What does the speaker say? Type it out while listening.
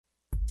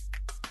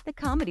The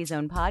Comedy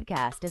Zone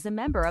podcast is a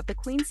member of the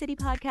Queen City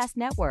Podcast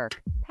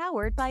Network,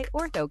 powered by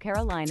Ortho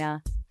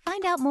Carolina.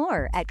 Find out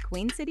more at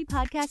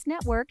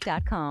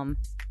queencitypodcastnetwork.com.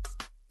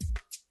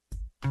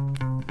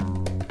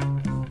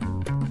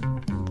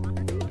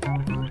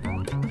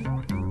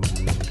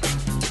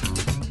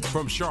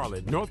 From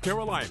Charlotte, North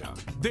Carolina,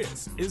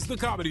 this is the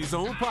Comedy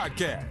Zone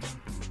podcast.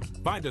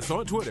 Find us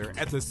on Twitter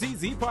at the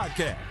CZ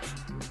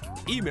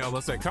Podcast. Email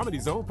us at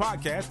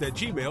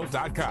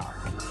comedyzonepodcast@gmail.com.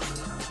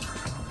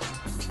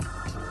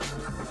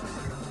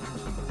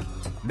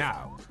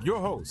 Now, your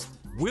hosts,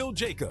 Will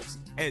Jacobs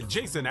and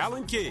Jason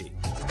Allen King.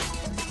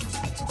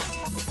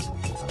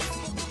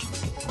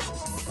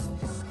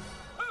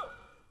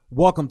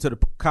 Welcome to the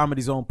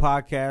Comedy Zone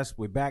podcast.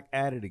 We're back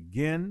at it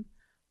again.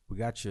 We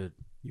got your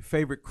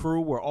favorite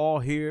crew. We're all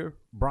here.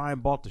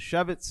 Brian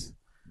Baltashevitz,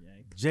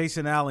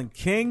 Jason Allen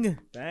King.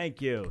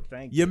 Thank you.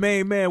 Your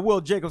main man, Will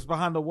Jacobs,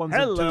 behind the ones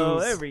and twos. Hello,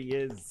 there he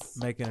is.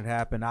 Making it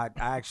happen. I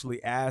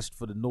actually asked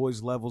for the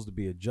noise levels to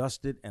be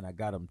adjusted, and I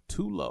got them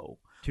too low.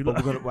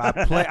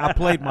 I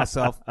played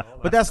myself,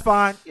 but that's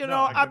fine.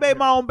 I made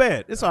my own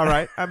bed. It's all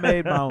right. I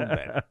made my own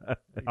bed.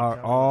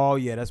 Oh,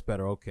 yeah, that's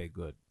better. Okay,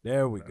 good.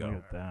 There we go.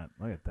 Look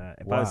at that.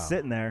 If I was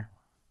sitting there,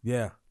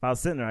 I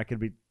could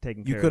be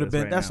taking care of this. You could have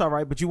been. Right that's now. all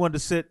right, but you wanted to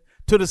sit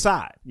to the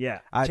side.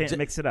 Yeah,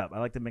 mix it up. I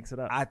like to mix it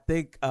up. I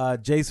think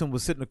Jason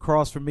was sitting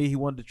across from me. He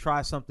wanted to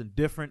try something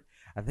different.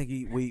 I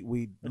think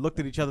we looked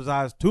at each other's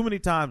eyes too many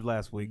times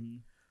last week.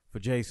 For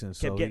Jason.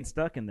 Kept getting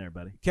stuck in there,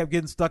 buddy. Kept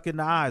getting stuck in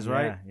the eyes,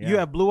 right? Yeah. You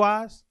have blue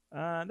eyes?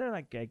 They're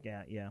like,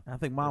 yeah. I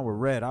think mine were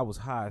red. I was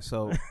high,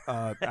 so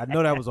I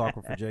know that was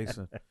awkward for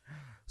Jason.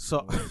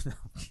 So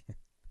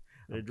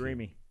they're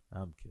dreamy.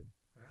 I'm kidding.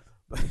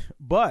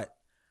 But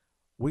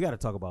we got to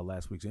talk about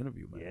last week's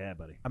interview, man. Yeah,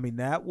 buddy. I mean,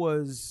 that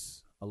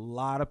was a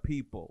lot of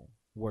people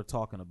were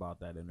talking about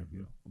that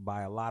interview.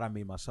 By a lot, I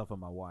mean myself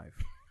and my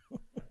wife.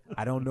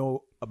 I don't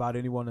know about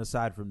anyone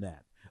aside from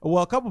that.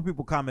 Well, a couple of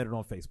people commented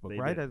on Facebook,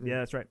 right? Yeah,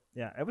 that's right.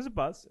 Yeah, it was a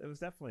buzz. It was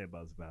definitely a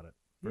buzz about it,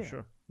 for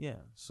sure. Yeah.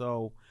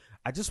 So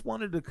I just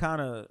wanted to kind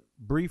of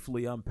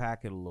briefly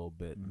unpack it a little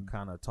bit and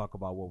kind of talk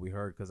about what we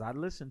heard, because I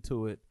listened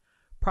to it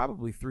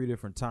probably 3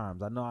 different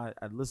times. I know I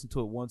listened to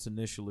it once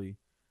initially,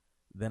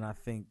 then I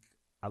think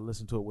I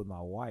listened to it with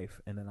my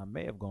wife, and then I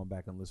may have gone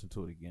back and listened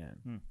to it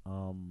again.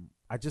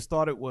 I just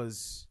thought it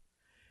was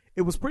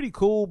pretty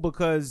cool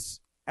because,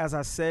 as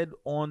I said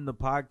on the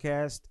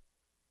podcast,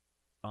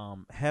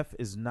 Heff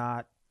is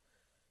not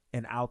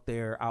an out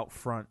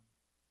front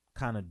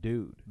kind of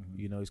dude.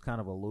 He's kind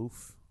of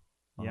aloof.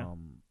 Yeah.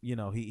 He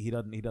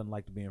doesn't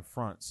like to be in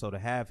front. So to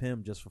have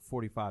him just for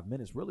 45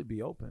 minutes really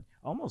be open.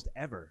 Almost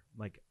ever,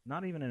 like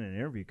not even in an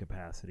interview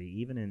capacity,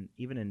 even in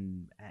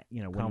when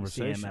you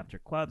see him after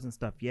clubs and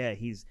stuff. Yeah,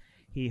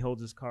 he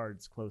holds his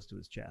cards close to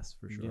his chest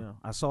for sure. Yeah,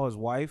 I saw his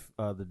wife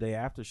the day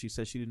after. I'm kidding.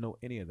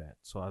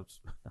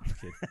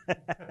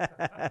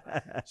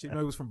 She knew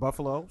he was from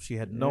Buffalo. She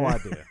had no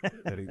idea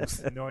that he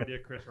was. No idea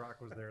Chris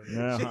Rock was there.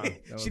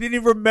 She didn't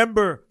even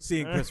remember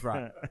seeing Chris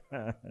Rock.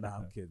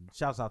 I'm kidding.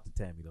 Shouts out to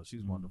Tammy though.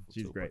 She's wonderful.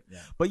 She's too. great.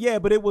 But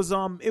it was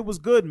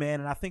good, man,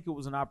 and I think it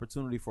was an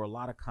opportunity for a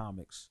lot of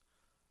comics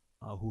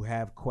who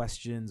have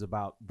questions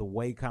about the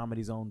way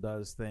Comedy Zone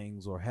does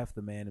things, or Heff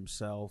the man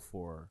himself,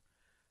 or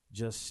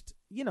just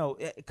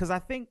because I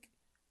think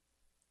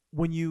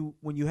when you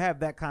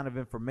have that kind of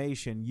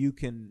information, you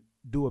can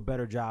do a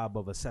better job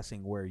of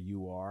assessing where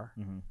you are.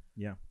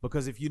 Yeah,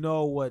 because if you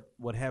know what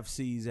Heff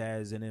sees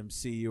as an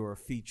MC or a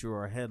feature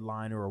or a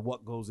headliner, or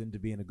what goes into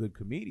being a good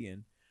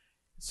comedian,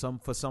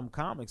 for some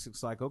comics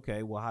it's like,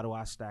 okay, well, how do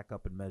I stack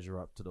up and measure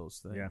up to those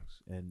things? Yeah.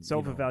 And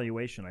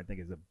self-evaluation, I think,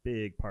 is a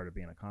big part of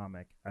being a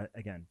comic.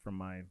 Again, from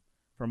my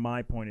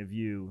point of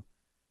view,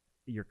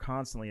 you're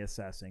constantly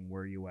assessing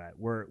where you at,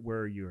 where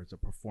are you as a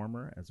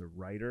performer, as a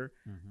writer,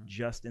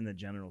 just in the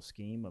general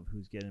scheme of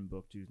who's getting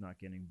booked, who's not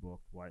getting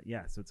booked, why.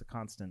 Yeah, so it's a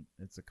constant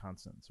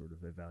sort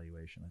of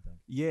evaluation, I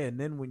think. Yeah, and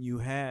then when you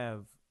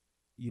have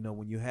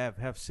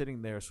Heff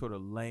sitting there sort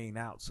of laying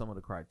out some of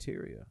the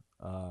criteria,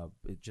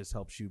 it just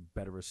helps you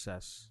better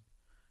assess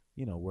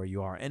where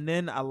you are. And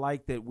then I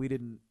like that we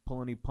didn't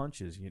pull any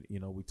punches.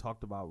 We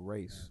talked about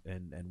race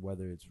and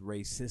whether it's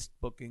racist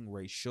booking,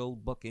 racial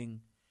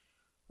booking.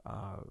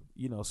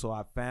 So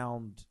I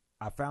found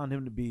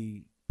him to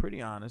be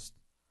pretty honest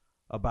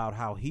about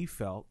how he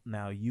felt.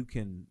 Now you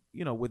can,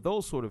 with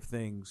those sort of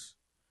things,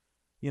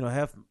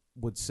 Heff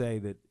would say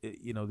that,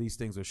 these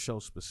things are show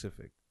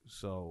specific.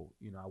 So,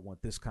 I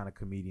want this kind of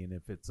comedian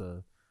if it's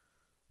a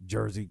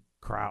Jersey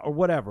crowd or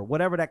whatever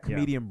that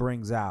comedian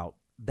brings out,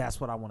 that's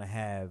what I want to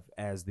have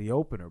as the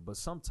opener. But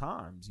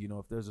sometimes,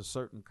 if there's a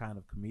certain kind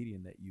of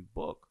comedian that you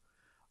book,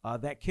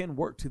 that can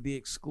work to the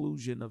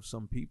exclusion of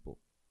some people.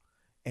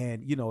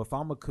 And, if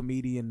I'm a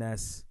comedian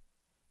that's,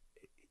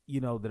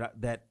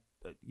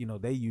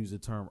 they use the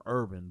term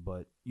urban,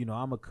 but,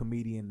 I'm a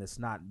comedian that's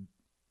not,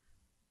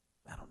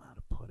 I don't know how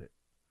to put it.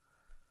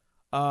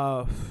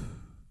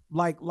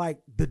 Like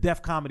the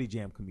Def Comedy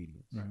Jam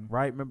comedians,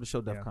 right? Remember the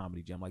show Def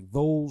Comedy Jam? Like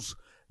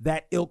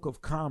that ilk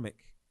of comic,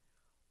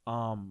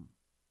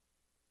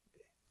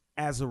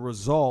 as a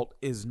result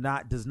does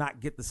not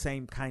get the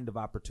same kind of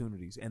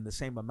opportunities and the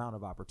same amount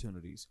of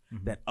opportunities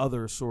that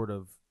other sort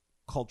of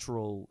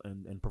cultural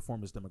and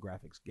performance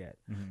demographics get.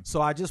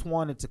 So I just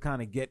wanted to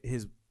kind of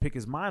pick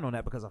his mind on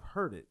that because I've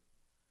heard it.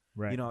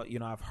 Right. You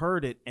know, I've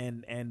heard it,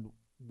 and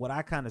what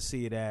I kind of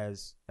see it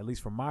as, at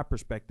least from my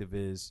perspective,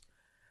 is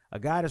a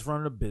guy that's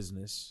running a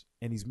business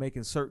and he's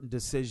making certain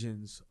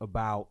decisions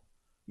about,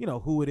 you know,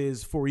 who it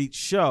is for each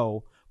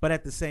show, but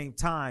at the same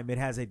time, it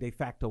has a de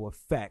facto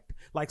effect.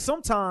 Like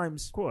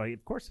sometimes, Cool.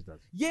 Of course it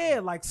does. yeah,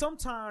 like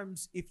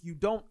sometimes if you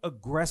don't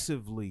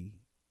aggressively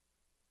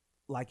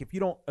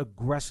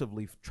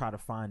try to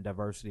find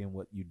diversity in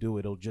what you do,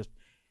 it'll just,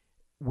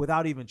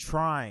 without even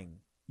trying,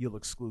 you'll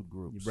exclude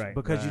groups, Right.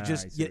 Because you I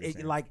just see what you're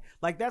saying.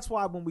 like that's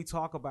why when we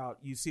talk about,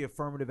 you see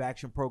affirmative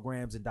action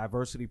programs and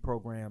diversity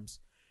programs,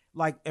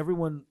 like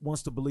everyone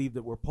wants to believe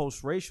that we're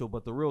post-racial,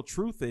 but the real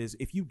truth is,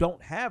 if you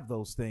don't have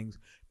those things,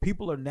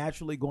 people are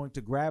naturally going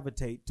to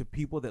gravitate to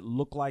people that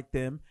look like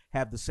them,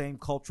 have the same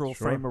cultural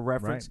frame of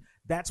reference. Right.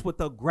 That's what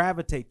they'll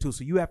gravitate to.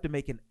 So you have to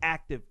make an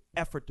active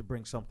effort to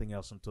bring something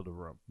else into the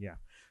room. Yeah.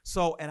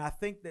 So, and I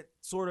think that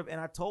and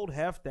I told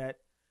Hef that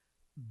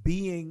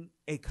being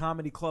a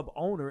comedy club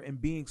owner and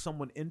being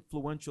someone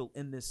influential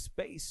in this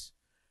space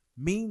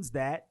means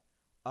that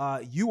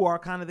you are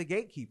kind of the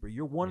gatekeeper.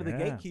 You're one of the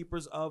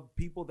gatekeepers of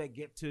people that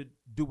get to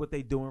do what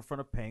they do in front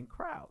of paying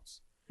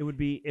crowds. It would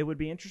be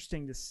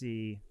interesting to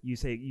see,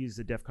 use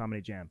the Def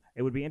Comedy Jam.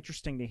 It would be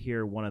interesting to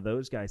hear one of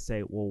those guys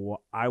say,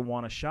 well, I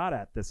want a shot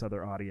at this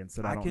other audience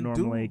that I don't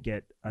normally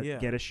get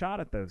a shot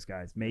at those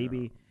guys.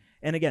 Maybe.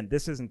 And again,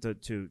 this isn't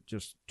to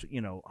just,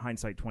 you know,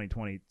 hindsight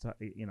 2020,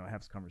 you know,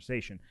 have this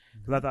conversation,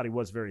 because I thought he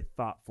was very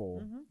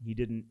thoughtful. He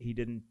didn't,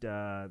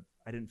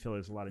 I didn't feel there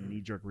was a lot of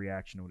knee-jerk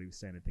reaction to what he was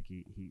saying. I think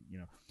he, you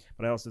know,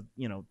 but I also,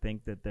 you know,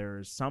 think that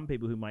there's some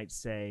people who might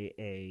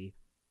say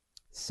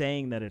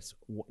saying that it's,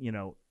 you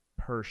know,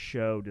 per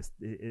show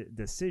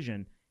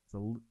decision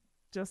is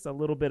just a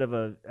little bit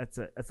of that's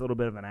a little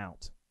bit of an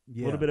out,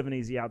 a little bit of an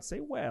easy out to say,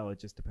 well, it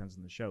just depends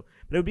on the show.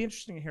 But it would be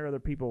interesting to hear other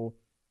people,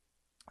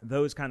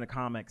 those kind of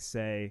comics,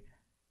 say,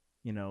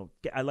 you know,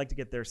 I'd like to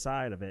get their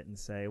side of it and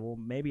say, well,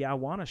 maybe I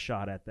want a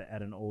shot at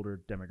an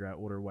older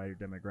whiter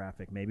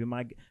demographic. Maybe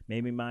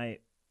my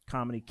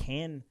comedy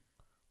can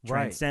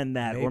transcend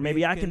that, or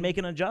maybe I can make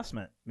an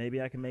adjustment. Maybe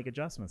I can make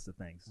adjustments to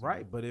things.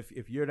 Right, but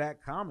if you're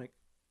that comic,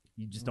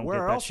 you just don't. Where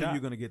get that else shot. are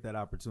you going to get that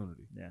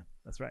opportunity? Yeah,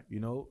 that's right.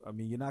 You know, I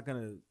mean, you're not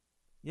going to.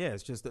 Yeah,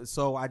 it's just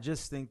so. I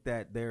just think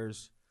that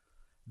there's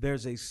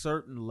a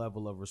certain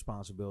level of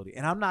responsibility,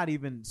 and I'm not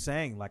even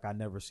saying like I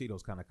never see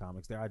those kind of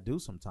comics there. I do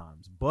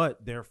sometimes,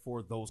 but they're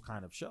for those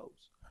kind of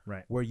shows,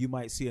 right? Where you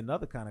might see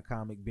another kind of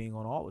comic being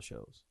on all the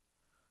shows.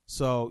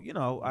 So you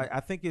know,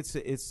 I think it's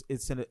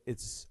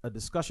a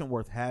discussion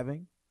worth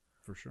having,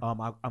 for sure.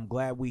 I'm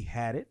glad we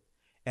had it,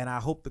 and I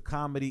hope the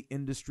comedy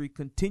industry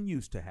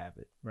continues to have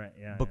it, right?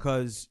 Yeah,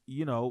 because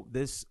you know,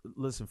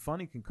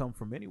 funny can come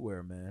from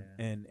anywhere,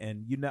 man,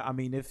 and you know, I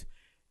mean, if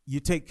you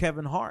take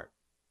Kevin Hart.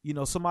 You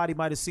know, somebody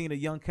might have seen a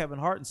young Kevin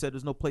Hart and said,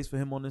 there's no place for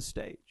him on this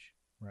stage.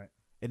 Right.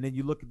 And then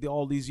you look at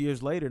all these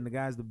years later, and the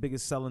guy's the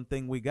biggest selling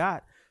thing we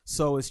got.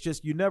 So it's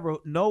just, you never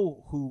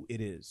know who it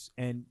is.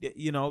 And,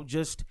 you know,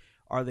 just,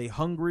 are they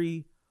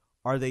hungry?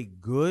 Are they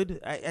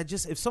good? I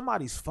just, if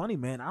somebody's funny,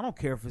 man, I don't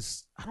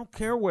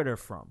care where they're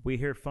from. We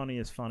hear funny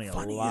is funny a lot.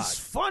 Funny is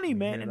funny,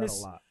 man. And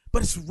it's a lot.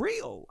 But it's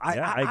real.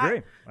 I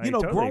agree. You know,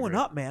 totally growing agree.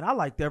 up, man, I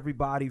liked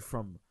everybody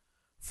from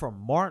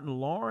Martin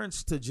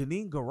Lawrence to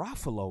Janine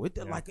Garofalo.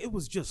 It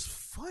was just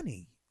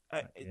funny.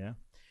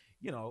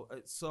 You know,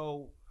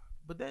 so,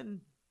 but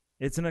then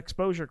it's an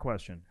exposure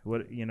question.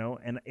 What, you know,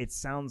 and it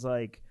sounds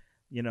like,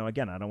 you know,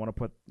 again, I don't want to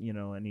put, you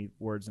know, any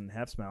words in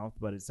Hef's mouth,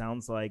 but it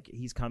sounds like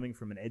he's coming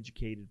from an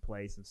educated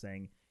place of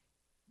saying,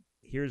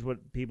 here's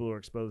what people who are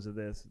exposed to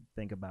this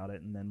think about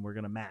it, and then we're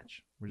going to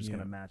match. We're just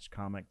going to match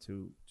comic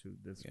to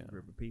this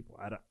group of people.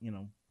 I don't, you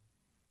know.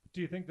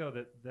 Do you think though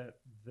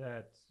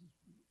that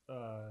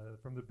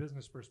from the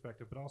business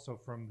perspective, but also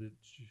from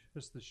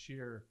just the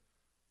sheer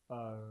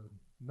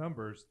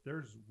numbers,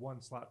 there's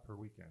one slot per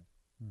weekend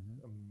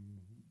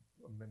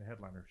in a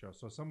headliner show,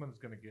 so someone's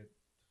going to get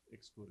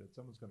excluded.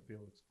 Someone's going to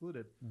feel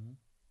excluded.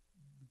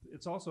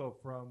 It's also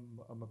from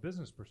a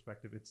business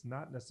perspective. It's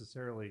not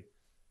necessarily.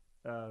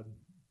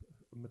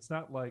 It's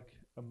not like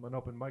an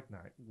open mic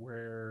night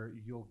where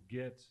you'll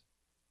get,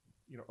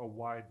 you know, a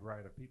wide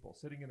variety of people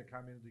sitting in a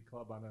community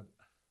club on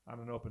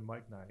an open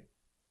mic night,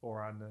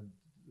 or on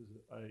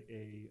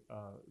a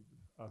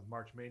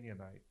March Mania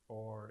night,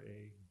 or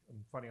a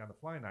Funny on the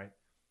Fly night.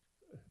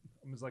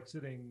 It's like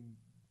sitting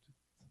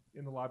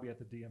in the lobby at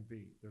the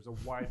DMV. There's a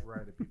wide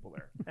variety of people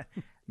there.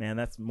 Man,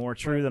 that's more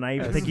true than I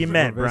even think you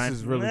meant, Brian.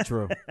 This is really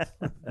true.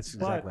 That's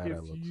exactly how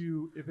that looks.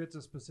 If it's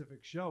a specific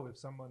show, if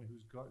someone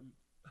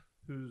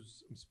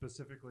who's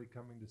specifically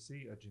coming to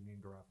see a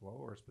Janine Garofalo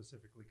or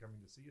specifically coming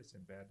to see a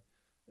Sinbad,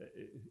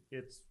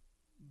 it's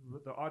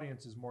the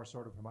audience is more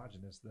sort of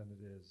homogenous than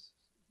it is,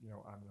 you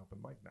know, on an open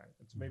mic night.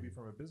 It's maybe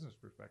from a business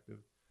perspective,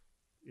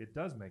 it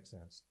does make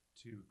sense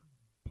to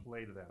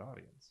play to that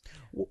audience.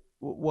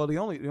 Well, the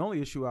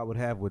only issue I would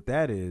have with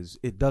that is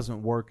it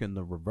doesn't work in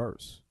the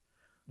reverse.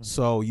 Mm-hmm.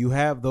 So you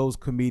have those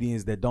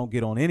comedians that don't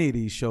get on any of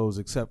these shows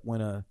except when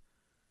a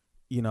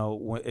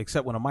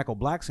Michael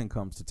Blackson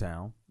comes to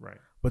town. Right.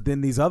 But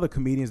then these other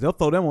comedians, they'll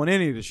throw them on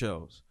any of the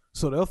shows.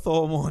 So they'll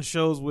throw them on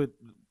shows with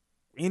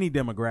any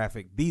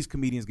demographic. These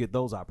comedians get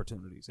those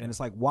opportunities. And it's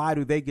like, why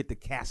do they get to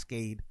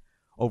cascade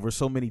over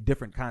so many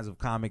different kinds of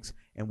comics,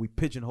 and we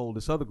pigeonhole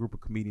this other group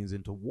of comedians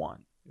into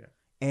one? Yeah.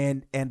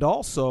 And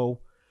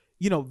also,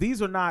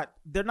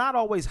 they're not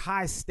always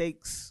high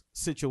stakes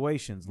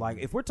situations. Like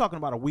if we're talking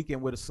about a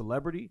weekend with a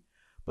celebrity,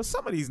 but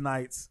some of these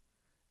nights,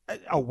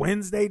 a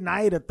Wednesday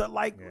night, listen,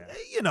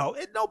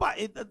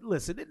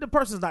 the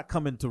person's not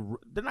coming to,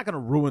 they're not going to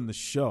ruin the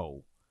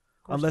show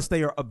unless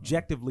they are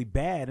objectively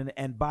bad.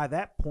 And by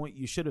that point,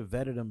 you should have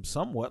vetted them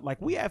somewhat.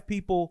 Like we have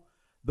people,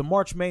 the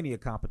March Mania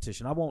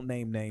competition, I won't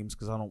name names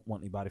because I don't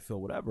want anybody to feel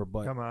whatever,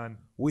 but come on,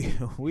 we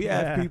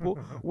have people,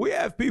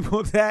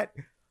 that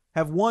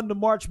have won the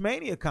March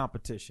Mania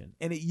competition.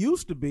 And it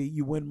used to be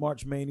you win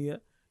March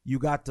Mania, you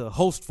got to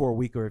host for a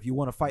week, or if you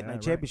won a Fight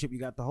Night Championship, you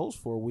got to host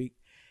for a week.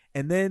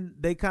 And then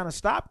they kind of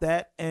stopped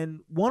that,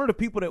 and one of the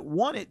people that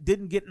won it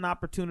didn't get an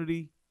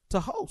opportunity to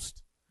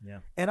host. Yeah.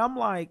 And I'm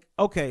like,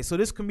 okay, so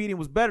this comedian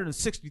was better than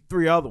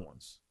 63 other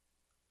ones,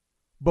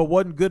 but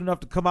wasn't good enough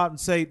to come out and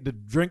say the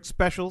drink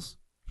specials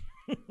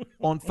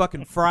on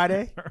fucking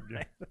Friday.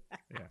 Right.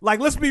 Yeah. Like,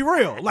 let's be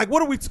real. Like,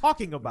 what are we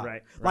talking about?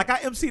 Right. Like, I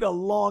emceed a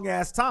long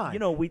ass time.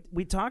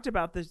 We talked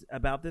about this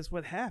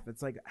with Heff.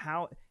 It's like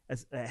how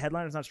a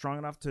headliner's not strong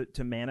enough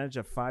to manage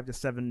a 5 to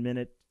 7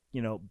 minute,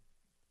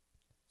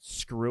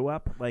 screw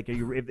up. Like,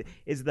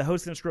 is the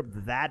host gonna screw up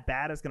that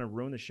bad? It's gonna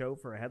ruin the show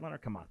for a headliner?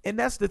 Come on. And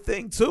that's the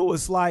thing too.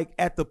 It's like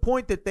at the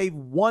point that they've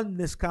won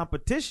this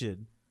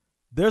competition,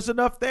 there's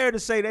enough there to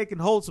say they can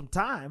hold some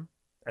time.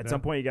 At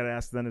some point, you got to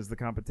ask then: is the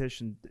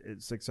competition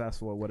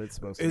successful at what it's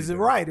supposed to be? Is it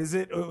right? Is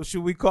it?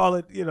 Should we call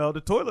it,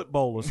 the toilet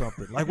bowl or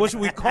something? Like, what should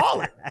we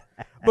call it?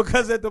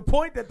 Because at the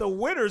point that the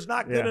winner's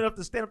not good enough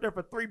to stand up there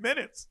for 3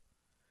 minutes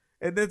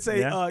and then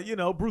say,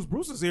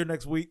 Bruce is here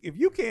next week. If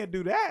you can't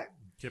do that,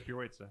 tip your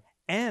wait staff.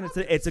 And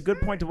it's a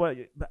good point to what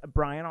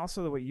Brian.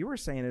 Also, what you were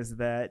saying is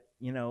that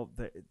the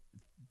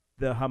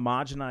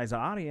homogenized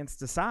audience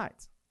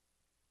decides.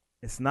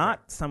 It's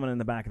not someone in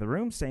the back of the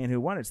room saying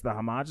who won. It's the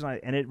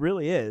homogenized, and it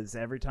really is.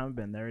 Every time I've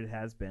been there, it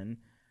has been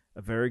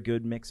a very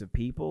good mix of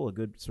people, a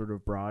good sort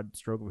of broad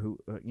stroke of who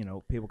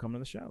people come to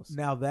the shows.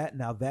 Now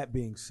that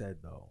being said,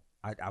 though,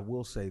 I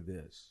will say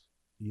this: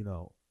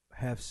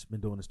 Heff's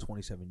been doing this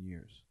 27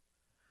 years.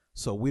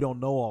 So we don't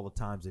know all the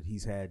times that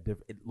he's had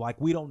different.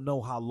 Like, we don't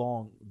know how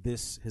long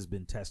this has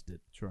been tested.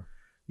 Sure.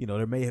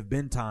 There may have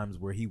been times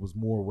where he was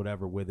more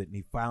whatever with it, and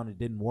he found it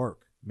didn't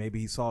work. Maybe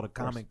he saw the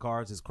comment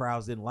cards, his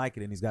crowds didn't like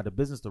it, and he's got a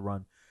business to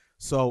run.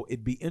 So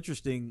it'd be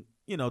interesting,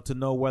 to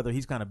know whether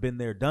he's kind of been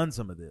there, done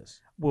some of this.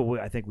 Well,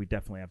 I think we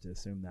definitely have to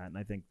assume that, and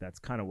I think that's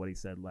kind of what he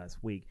said last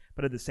week.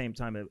 But at the same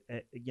time,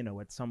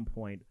 at some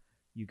point,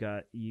 you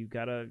got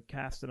to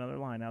cast another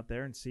line out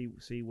there and see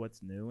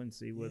what's new and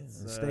see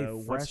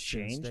what's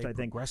changed. I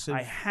think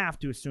I have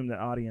to assume that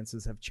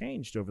audiences have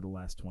changed over the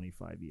last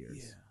 25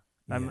 years.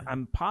 Yeah.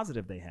 I'm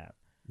positive they have.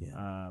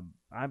 Yeah.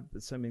 I'm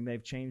assuming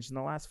they've changed in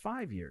the last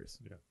 5 years.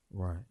 Yeah.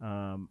 Right.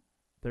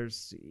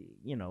 There's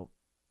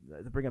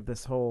to bring up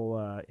this whole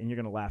and you're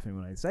gonna laugh at me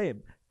when I say it.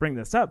 Bring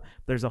this up.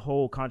 There's a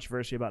whole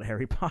controversy about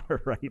Harry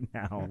Potter right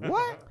now.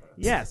 What?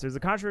 Yes, there's a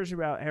controversy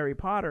about Harry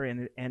Potter,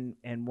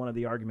 and one of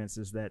the arguments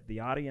is that the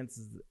audience,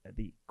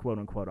 the quote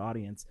unquote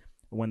audience,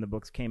 when the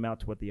books came out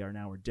to what they are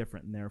now, are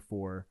different, and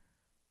therefore,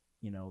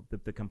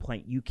 the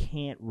complaint, you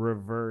can't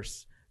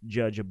reverse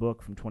judge a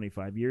book from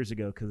 25 years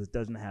ago because it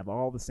doesn't have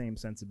all the same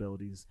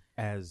sensibilities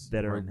as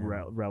that right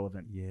are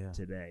relevant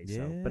today. Yeah.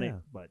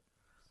 So, but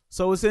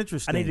so it's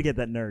interesting. I need to get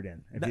that nerd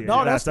in.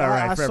 No, that's all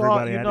right for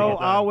everybody.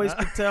 I always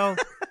could tell.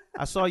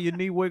 I saw your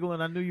knee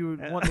wiggling. I knew you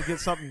were wanting to get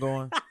something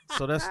going.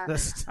 So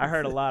that's. I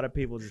heard a lot of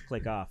people just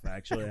click off.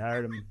 Actually, I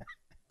heard them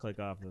click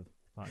off.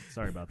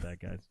 Sorry about that,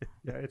 guys.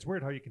 Yeah, it's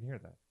weird how you can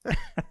hear that.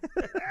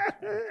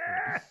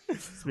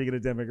 Speaking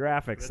of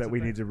demographics that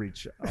we need to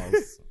reach.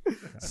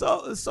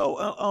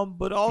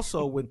 But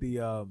also with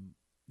the, I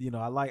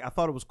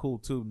thought it was cool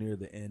too near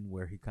the end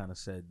where he kind of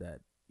said that,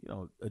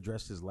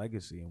 addressed his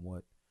legacy and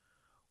what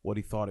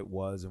he thought it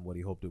was and what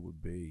he hoped it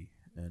would be,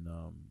 and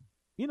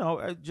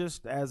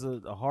just as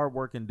a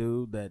hardworking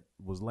dude that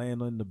was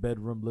laying in the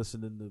bedroom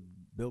listening to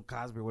Bill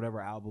Cosby or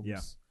whatever albums. Yeah.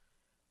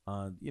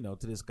 To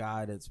this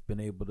guy that's been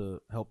able to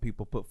help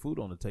people put food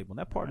on the table. And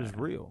that part is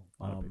real.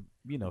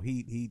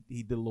 He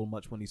did a little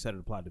much when he said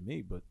it applied to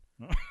me, but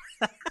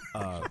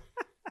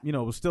it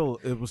was still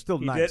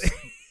nice.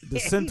 The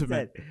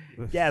sentiment,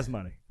 gas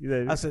money.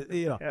 I said,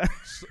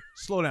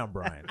 slow down,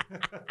 Brian.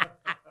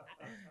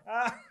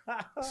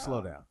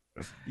 Slow down.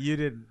 You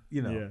didn't,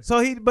 Yeah.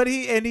 So he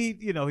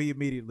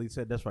immediately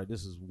said, "That's right.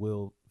 This is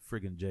Will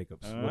friggin'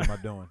 Jacobs. What am I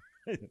doing?"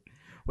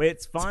 Well,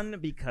 it's fun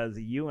because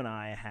you and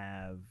I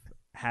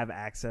have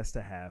access to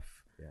Heff.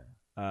 Yeah.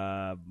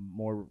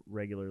 more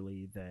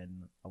regularly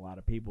than a lot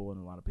of people, and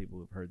a lot of people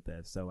have heard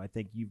this. So I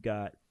think you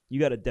got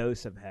a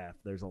dose of Heff.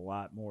 There's a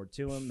lot more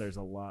to him. There's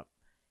a lot,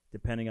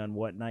 depending on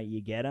what night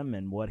you get him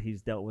and what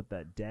he's dealt with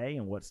that day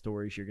and what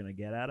stories you're going to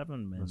get out of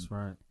him. And, That's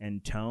right.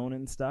 And tone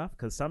and stuff.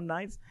 Because some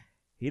nights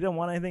he don't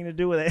want anything to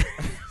do with it,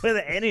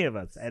 with any of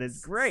us, and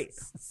it's great.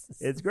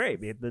 It's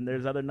great. Then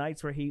there's other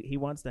nights where he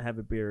wants to have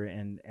a beer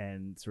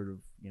and sort of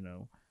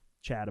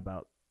chat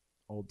about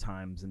old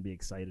times and be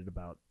excited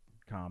about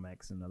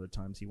comics, and other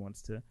times he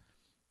wants to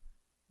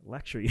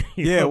lecture you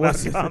about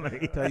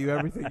comedy. Tell you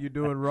everything you're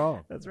doing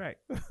wrong. That's right.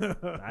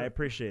 I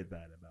appreciate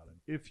that about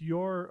him. If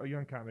you're a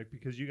young comic,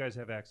 because you guys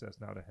have access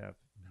now to Heff,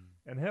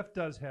 and Heff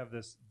does have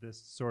this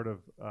sort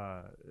of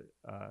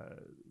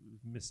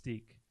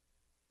mystique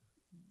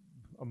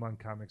among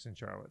comics in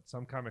Charlotte.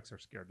 Some comics are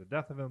scared to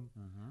death of him.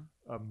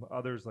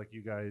 Others, like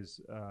you guys,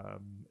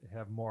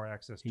 have more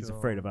access to him. He's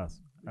afraid of us.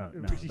 Oh,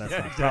 no, that's, Yeah,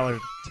 not, exactly.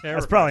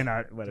 that's probably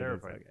not what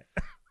Terrifying. it is.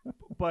 Okay.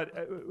 But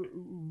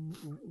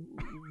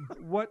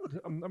what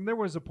there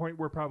was a point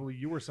where probably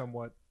you were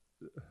somewhat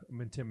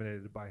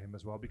intimidated by him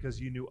as well, because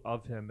you knew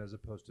of him as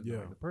opposed to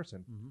knowing the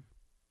person.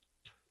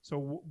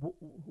 So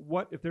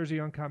what if there's a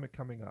young comic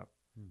coming up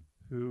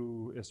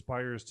who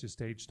aspires to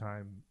stage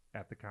time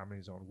at the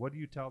Comedy Zone? What do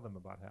you tell them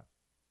about Heff?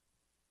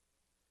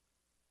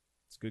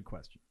 It's a good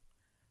question.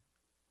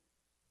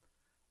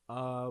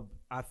 I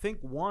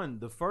think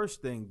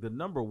the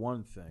number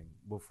one thing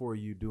before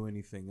you do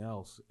anything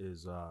else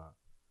is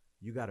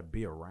you got to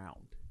be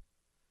around.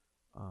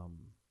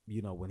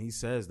 When he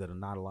says that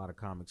not a lot of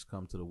comics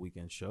come to the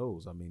weekend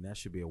shows, I mean, that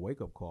should be a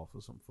wake-up call for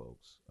some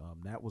folks.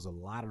 That was a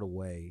lot of the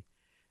way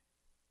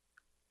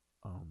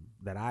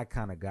that I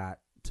kind of got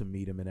to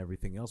meet him and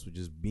everything else, was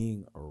just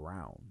being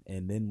around.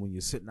 And then when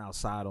you're sitting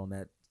outside on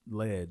that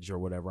ledge or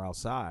whatever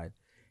outside,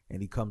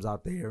 and he comes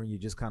out there and you're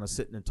just kind of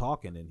sitting and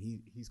talking, and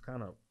he's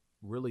kind of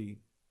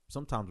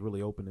sometimes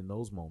really open in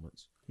those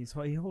moments.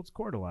 He holds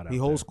court a lot out He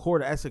holds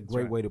court. That's a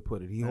great right. way to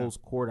put it. He holds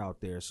court out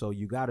there. So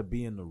you got to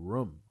be in the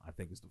room, I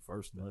think, is the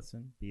first thing.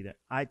 Listen, be there.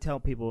 I tell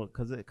people,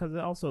 because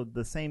also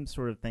the same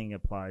sort of thing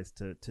applies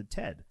to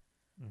Ted,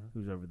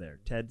 who's over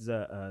there. Ted's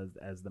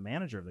as the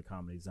manager of the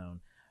Comedy Zone,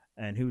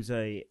 and who's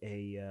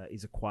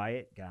he's a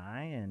quiet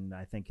guy, and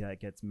I think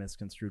that gets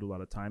misconstrued a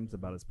lot of times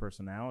about his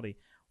personality.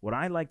 What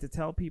I like to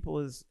tell people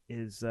is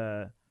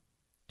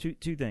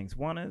two things.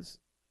 One is,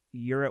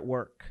 you're at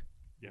work.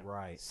 Yeah.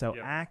 Right. So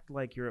act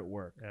like you're at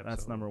work. Absolutely.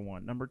 That's number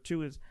one. Number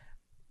two is,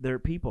 they're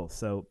people.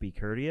 So be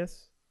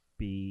courteous.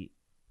 Be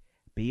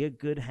a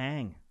good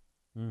hang.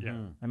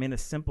 Yeah. I mean,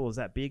 as simple as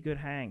that. Be a good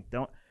hang.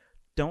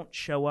 Don't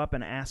show up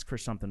and ask for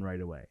something right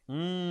away.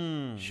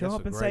 Show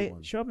up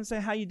and say,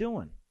 how you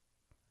doing?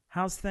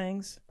 How's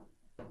things?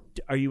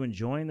 Are you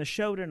enjoying the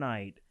show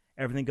tonight?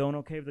 Everything going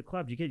okay with the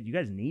club? Do you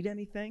guys need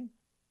anything?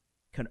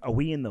 Are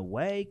we in the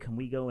way? Can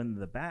we go in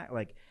the back?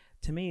 Like,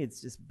 to me, it's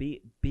just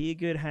be a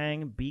good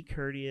hang, be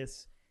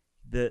courteous.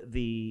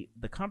 The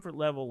comfort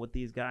level with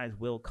these guys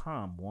will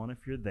come. One,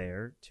 if you're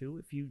there. Two,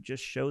 if you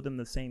just show them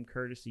the same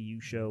courtesy you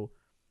show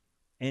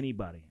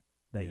anybody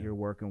that you're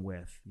working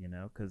with,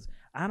 because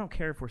I don't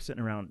care if we're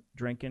sitting around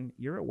drinking.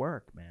 You're at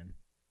work, man.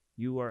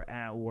 You are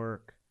at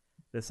work.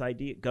 This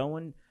idea,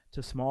 going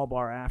to small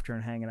bar after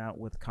and hanging out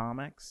with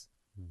comics,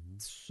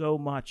 so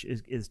much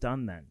is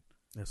done then.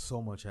 There's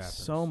so much happens.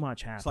 So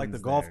much happens. It's like the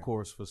golf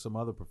course for some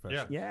other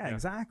professions. Yeah,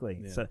 exactly.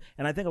 Yeah. So,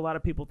 and I think a lot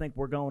of people think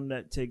we're going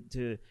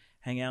to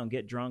hang out and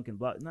get drunk and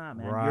blah. Nah,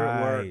 man, Right. you're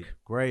at work.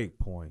 Great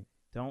point.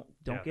 Don't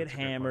Yeah, get that's a good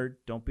hammered.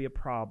 Don't be a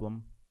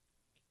problem.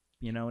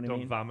 You know what I mean?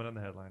 Don't vomit on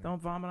the headliner.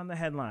 Don't vomit on the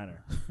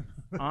headliner.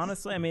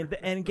 Honestly, I mean,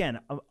 and again,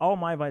 all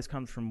my advice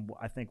comes from,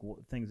 I think,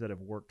 things that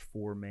have worked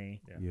for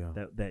me,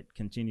 that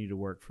continue to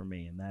work for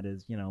me, and that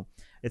is,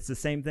 it's the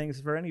same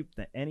things for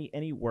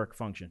any work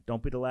function.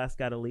 Don't be the last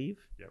guy to leave.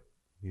 Yep.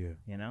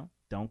 Yeah.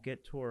 Don't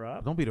get tore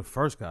up. Don't be the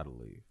first guy to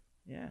leave.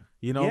 Yeah.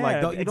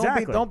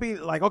 Don't be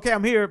like, okay,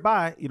 I'm here,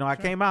 bye. I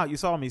came out, you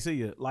saw me, see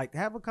you. Like,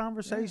 have a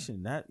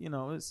conversation. That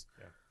it's.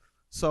 Yeah.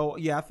 So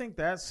yeah, I think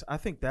that's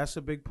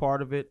a big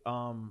part of it.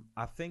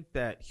 I think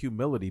that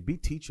humility, be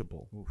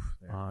teachable.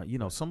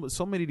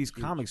 So many of these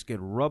comics get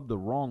rubbed the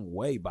wrong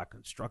way by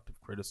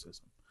constructive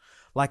criticism.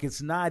 Like,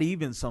 it's not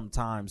even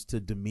sometimes to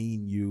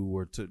demean you,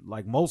 or to,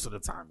 like, most of the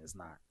time it's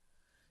not.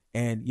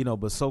 And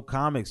but so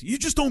comics, you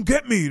just don't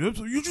get me.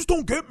 You just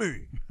don't get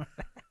me.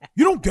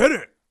 You don't get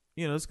it.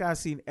 This guy's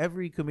seen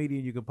every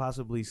comedian you could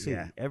possibly see,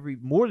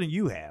 more than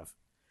you have.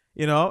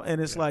 And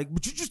it's like,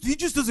 but he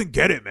just doesn't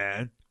get it,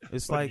 man.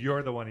 It's but like,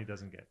 you're the one he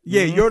doesn't get.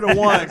 Yeah, you're the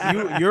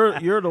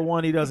one. You're the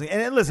one he doesn't.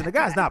 And listen, the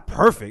guy's not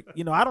perfect.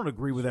 I don't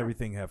agree with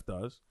everything Heff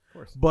does. Of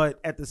course.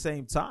 But at the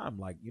same time,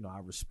 like, I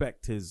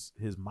respect his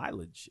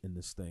mileage in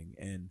this thing.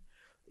 And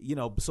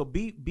so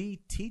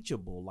be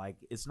teachable. Like,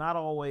 it's not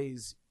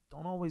always.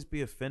 Don't always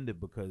be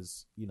offended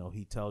because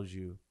he tells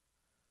you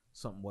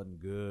something wasn't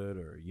good,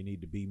 or you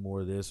need to be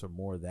more of this or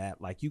more of that.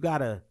 Like, you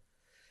gotta.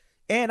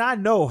 And I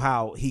know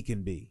how he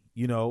can be.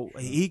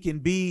 He can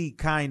be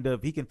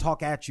he can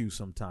talk at you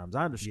sometimes.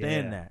 I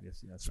understand that,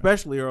 yes, that's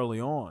especially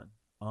early on.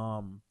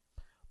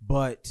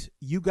 but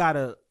you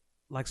gotta,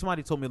 like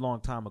somebody told me a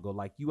long time ago,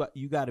 like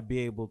you gotta be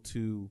able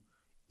to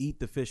eat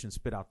the fish and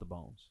spit out the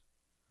bones.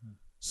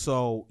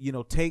 So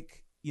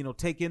take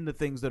in the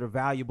things that are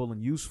valuable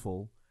and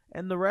useful,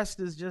 and the rest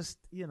is just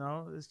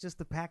it's just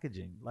the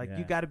packaging. Like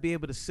you got to be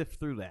able to sift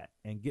through that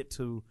and get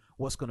to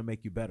what's going to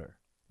make you better.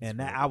 And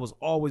that I was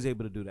always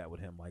able to do that with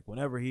him. Like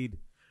whenever he'd,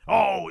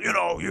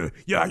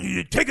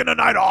 you're taking the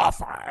night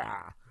off,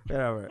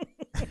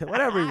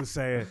 whatever he was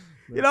saying.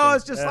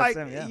 It's just like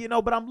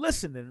but I'm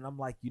listening and I'm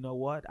like, you know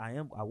what? I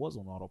was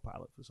on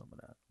autopilot for some of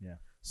that. Yeah.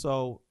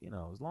 So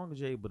as long as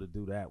you're able to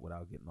do that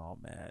without getting all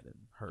mad and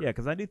hurt. Yeah,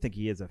 because I do think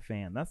he is a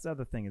fan. That's the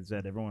other thing is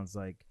that everyone's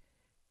like,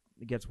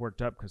 it gets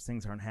worked up because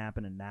things aren't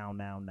happening now.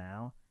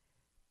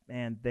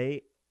 And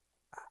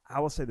I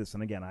will say this,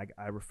 and again,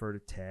 I refer to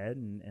Ted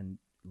and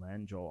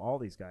Len, Joel, all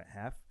these guys.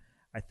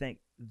 I think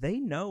they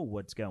know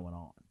what's going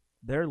on.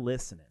 They're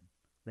listening.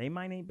 They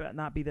might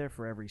not be there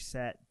for every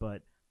set,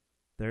 but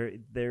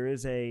there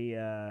is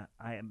I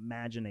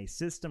imagine a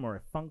system or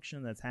a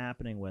function that's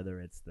happening, whether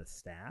it's the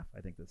staff.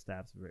 I think the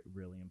staff's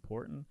really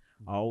important.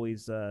 Mm-hmm.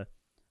 Always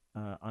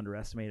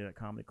underestimated at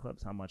comedy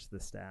clubs how much the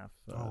staff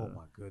oh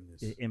my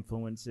goodness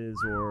influences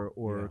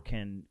or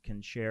can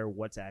share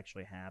what's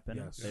actually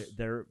happening. Yes.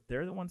 They're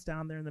the ones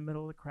down there in the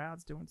middle of the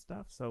crowds doing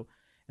stuff. So,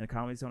 and the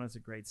Comedy Zone has a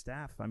great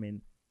staff. I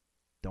mean,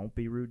 don't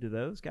be rude to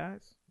those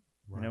guys.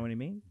 Right. You know what I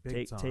mean?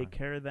 Take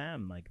care of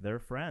them. Like they're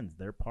friends.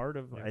 They're part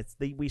of. Yeah.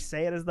 We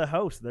say it as the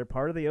host. They're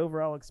part of the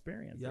overall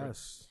experience.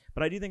 Yes. Right?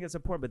 But I do think it's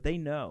important. But they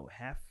know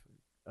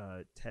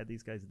Ted.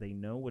 These guys. They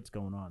know what's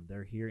going on.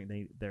 They're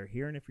hearing. They're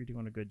hearing if you're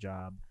doing a good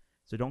job.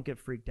 So don't get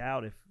freaked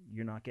out if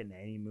you're not getting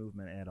any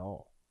movement at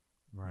all.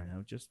 Right.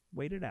 Just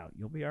wait it out.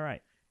 You'll be all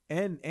right.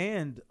 And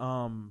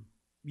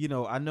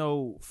I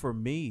know for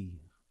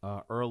me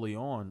early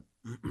on,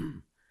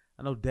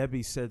 I know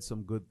Debbie said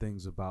some good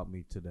things about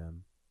me to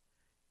them.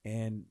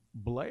 And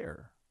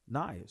Blair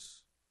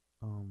Nice,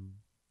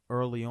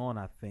 early on,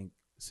 I think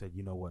said,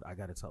 you know what, I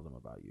got to tell them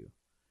about you.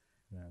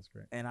 Yeah, that's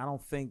great. And I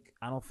don't think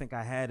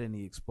I had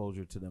any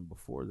exposure to them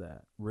before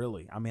that.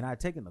 Really, I mean, I had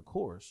taken the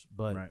course,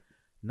 but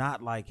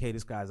not like, hey,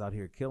 this guy's out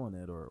here killing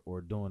it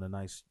or doing a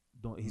nice.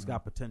 He's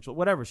got potential.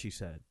 Whatever she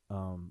said.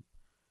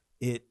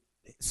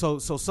 So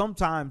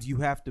sometimes you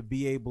have to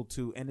be able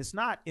to, and it's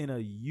not in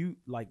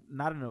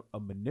not in a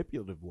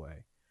manipulative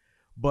way,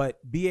 but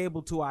be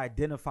able to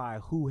identify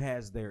who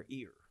has their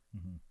ear.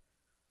 Mm-hmm.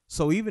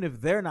 So even if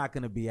they're not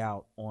going to be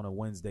out on a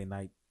Wednesday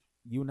night,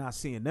 you're not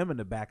seeing them in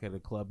the back of the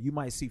club. You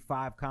might see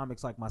 5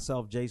 comics like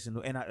myself, Jason,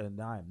 and I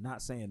am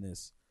not saying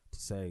this to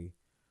say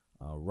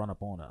run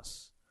up on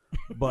us,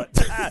 but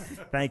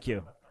thank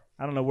you.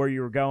 I don't know where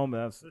you were going,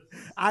 but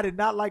I did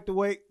not like the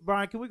way.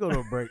 Brian, can we go to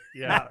a break?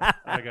 Yeah,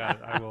 I got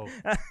it. I will.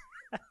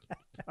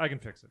 I can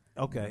fix it.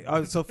 Okay,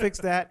 so fix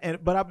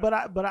that.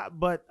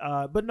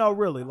 But no,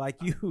 really, like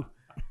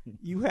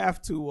you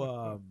have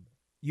to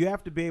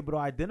be able to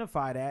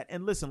identify that.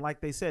 And listen,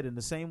 like they said, in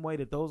the same way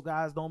that those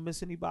guys don't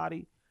miss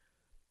anybody,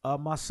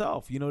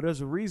 myself,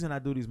 there's a reason I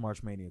do these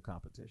March Mania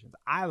competitions.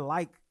 I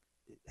like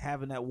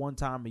having that one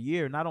time a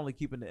year, not only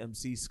keeping the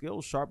MC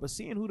skills sharp, but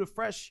seeing who the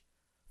fresh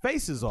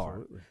faces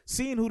are. Absolutely.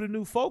 Seeing who the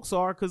new folks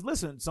are. Because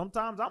listen,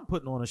 sometimes I'm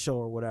putting on a show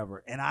or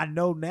whatever, and I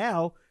know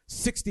now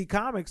 60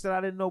 comics that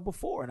I didn't know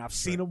before, and I've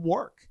seen them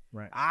work.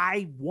 Right.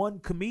 I, one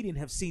comedian,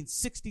 have seen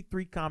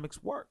 63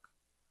 comics work.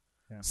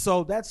 Yeah.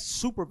 So that's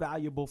super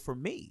valuable for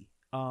me.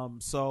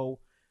 Sometimes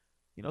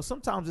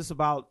it's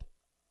about.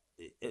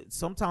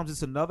 Sometimes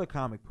it's another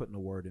comic putting a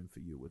word in for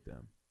you with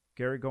them.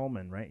 Gary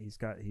Goldman, right? He's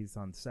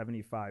on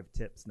 75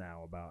 tips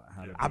now about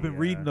how to. I've been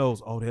reading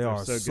those. Oh, they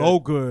are so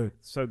good.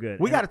 So good.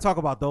 We got to talk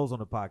about those on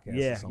the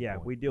podcast. Yeah,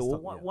 we do.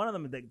 Well, one of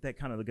them that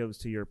kind of goes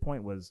to your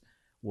point was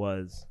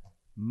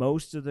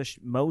most of the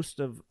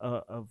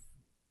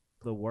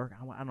work. I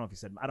don't know if he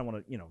said. I don't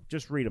want to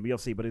just read them. You'll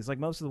see. But it's like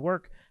most of the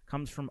work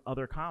comes from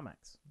other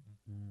comics.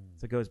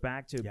 So it goes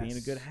back to being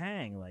a good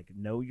hang. Like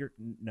know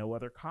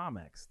other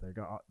comics. The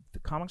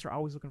comics are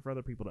always looking for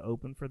other people to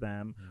open for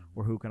them,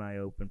 or who can I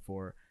open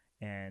for.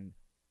 And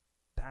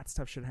that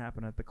stuff should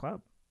happen at the club.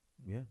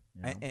 Yeah.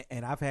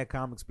 And I've had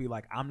comics be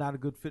like, I'm not a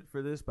good fit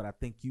for this, but I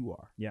think you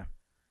are. Yeah.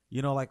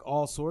 Like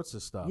all sorts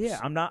of stuff. Yeah.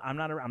 I'm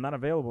not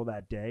available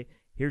that day.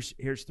 Here's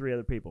 3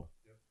 other people.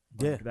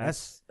 Yeah.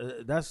 That's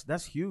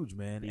huge,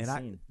 man.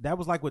 And that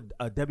was like with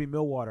Debbie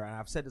Millwater. And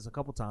I've said this a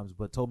couple times,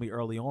 but told me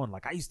early on,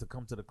 like I used to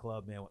come to the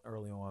club, man,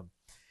 early on,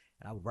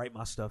 and I would write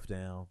my stuff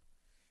down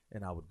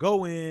and I would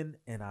go in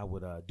and I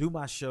would do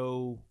my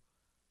show.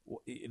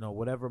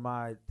 Whatever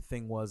my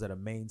thing was at a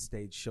main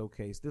stage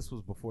showcase. This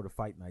was before the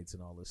fight nights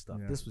and all this stuff.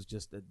 Yeah. This was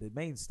just the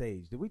main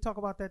stage. Did we talk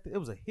about that? It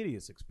was a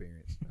hideous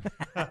experience.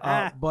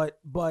 But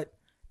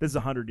this is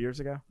 100 years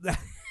ago.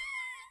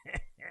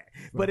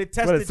 But it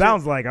tested. But it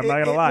sounds like I'm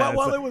not gonna lie.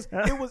 Well, it was.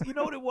 You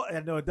know what it was? I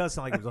know it does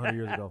sound like it was 100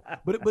 years ago.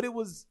 But it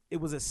was at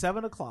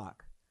 7:00,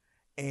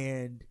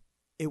 and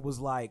it was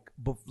like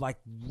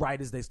right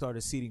as they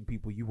started seating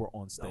people, you were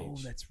on stage. Oh,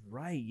 that's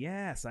right.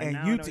 Yes,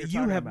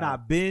 you have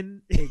not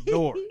been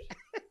ignored.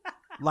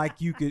 like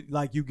you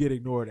get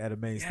ignored at a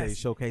main stage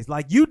showcase.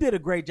 Like you did a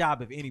great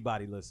job if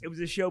anybody listened. It was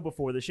a show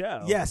before the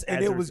show. Yes, and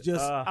As it was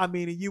just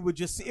and you would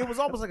just see it was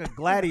almost like a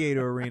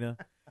gladiator arena.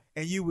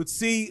 And you would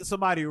see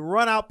somebody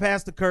run out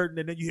past the curtain,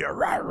 and then you hear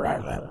rah, rah,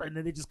 rah, and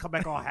then they just come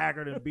back all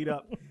haggard and beat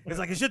up. It's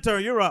like, it's your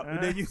turn, you're up.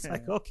 And then you're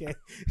like, okay.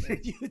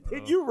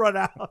 Then you run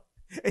out,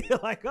 and you're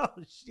like, oh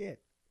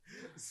shit.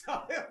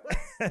 So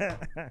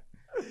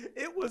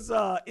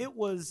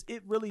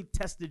it really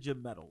tested your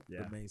mettle,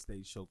 the main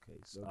stage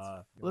showcase.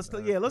 Let's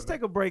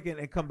take a break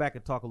and come back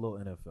and talk a little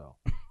NFL.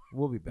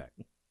 We'll be back.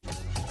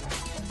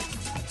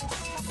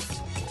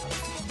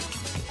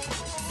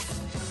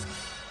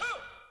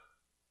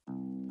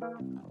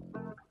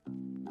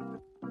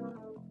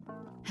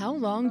 How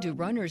long do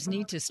runners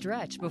need to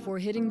stretch before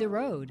hitting the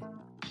road?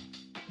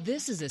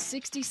 This is a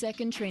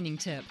 60-second training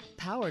tip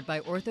powered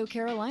by Ortho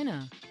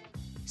Carolina.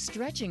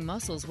 Stretching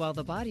muscles while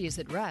the body is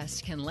at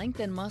rest can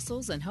lengthen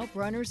muscles and help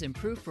runners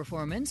improve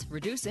performance,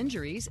 reduce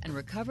injuries, and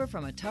recover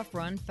from a tough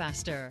run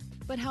faster.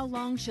 But how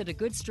long should a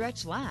good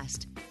stretch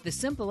last? The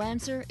simple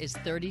answer is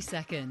 30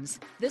 seconds.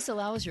 This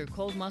allows your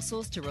cold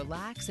muscles to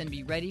relax and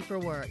be ready for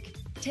work.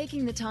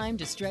 Taking the time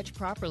to stretch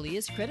properly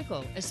is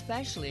critical,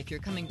 especially if you're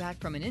coming back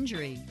from an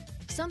injury.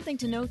 Something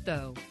to note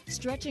though,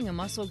 stretching a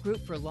muscle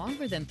group for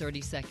longer than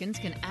 30 seconds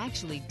can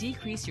actually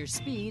decrease your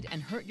speed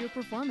and hurt your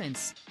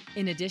performance.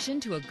 In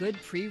addition to a good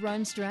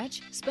pre-run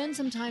stretch, spend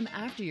some time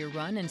after your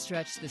run and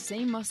stretch the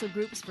same muscle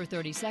groups for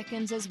 30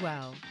 seconds as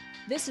well.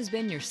 This has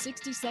been your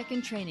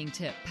 60-second training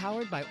tip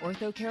powered by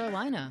Ortho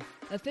Carolina,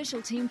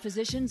 official team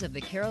physicians of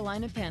the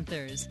Carolina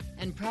Panthers,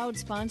 and proud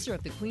sponsor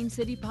of the Queen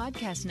City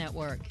Podcast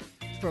Network.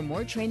 For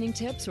more training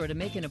tips or to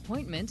make an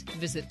appointment,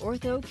 visit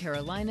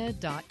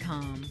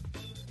orthocarolina.com.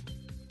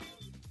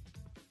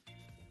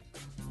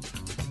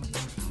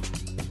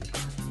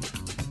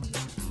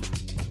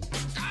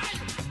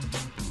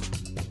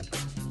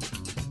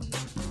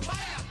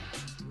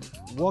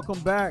 Welcome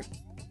back.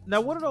 Now,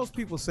 what are those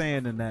people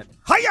saying in that?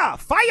 Hiya!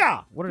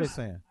 Fire! What are they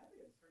saying?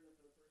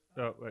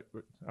 Oh, wait.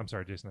 I'm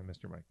sorry, Jason. I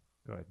missed your mic.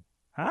 Go ahead.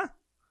 Huh?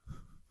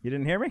 You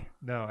didn't hear me?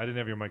 No, I didn't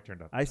have your mic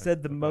turned up. I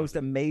said the most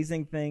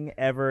amazing thing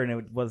ever, and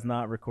it was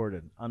not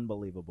recorded.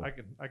 Unbelievable. I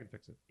can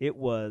fix it. It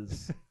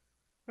was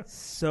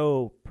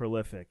so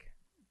prolific.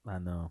 I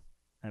know.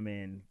 I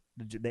mean,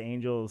 the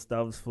Angels,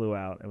 Doves flew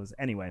out. It was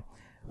anyway.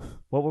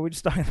 What were we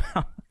just talking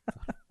about?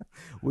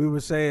 We were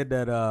saying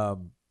that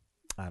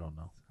I don't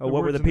know. Oh,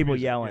 what were the words in the people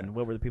music, yelling? yeah.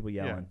 What were the people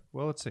Yeah. yelling?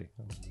 Well, let's see.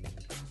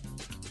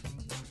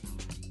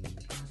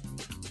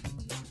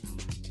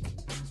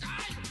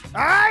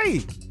 Hey!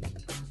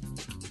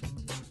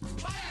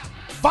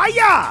 Fire!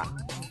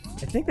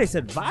 I think they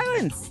said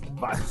violence.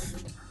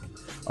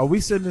 Are we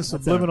sending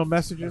subliminal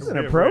messages? That's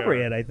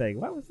inappropriate, I think.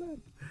 What was that?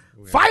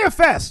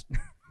 Firefest!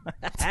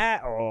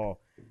 Oh.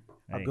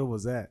 How Hey, good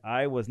was that?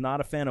 I was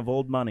not a fan of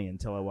Old Money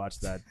until I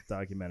watched that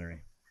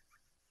documentary.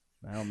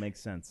 That don't make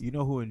sense. You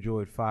know who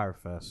enjoyed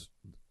Firefest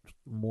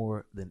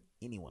more than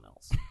anyone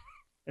else?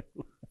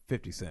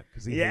 50 Cent,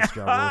 because he hates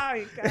Ja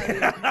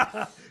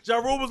Rule. Ja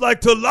Rule was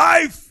like, to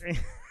life,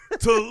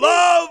 to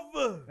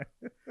love,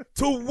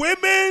 to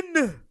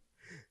women,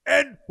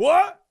 and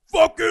what?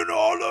 Fucking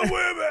all the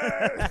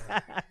women.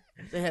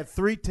 They had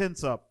 3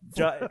 tents up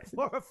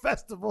for a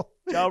festival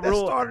that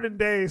started in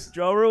days.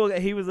 Ja Rule,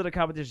 he was at a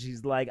competition.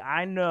 He's like,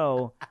 I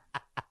know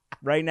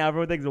right now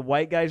everyone thinks the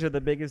white guys are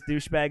the biggest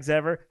douchebags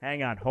ever.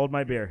 Hang on, hold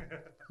my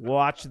beer.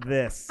 Watch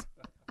this.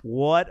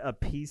 What a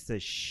piece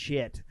of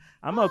shit.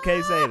 I'm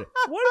okay saying it.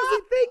 What is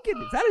he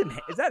thinking?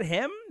 Is that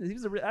him?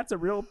 That's a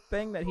real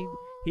thing that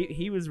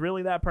he was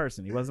really that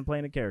person. He wasn't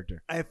playing a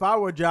character. If I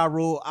were Ja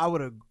Rule, I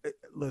would have.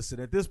 Listen,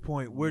 at this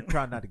point, we're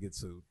trying not to get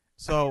sued.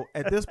 So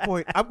at this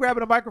point, I'm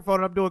grabbing a microphone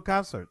and I'm doing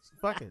concerts.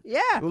 Fuck it.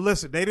 Yeah. Well,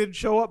 listen, they didn't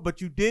show up, but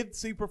you did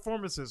see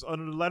performances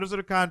under the letters of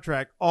the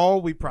contract.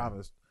 All we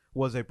promised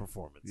was a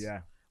performance.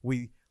 Yeah.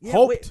 We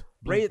hoped.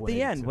 Right at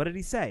the end, what did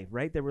he say?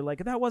 Right? They were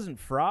like, that wasn't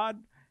fraud.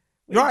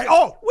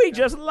 We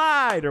just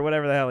lied, or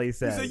whatever the hell he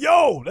said. He said,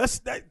 yo, that's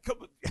that.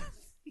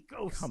 He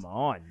goes, come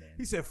on, man.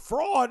 He said,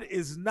 fraud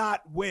is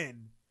not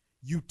when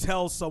you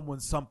tell someone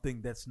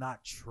something that's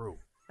not true.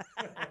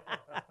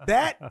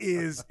 That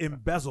is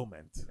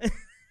embezzlement.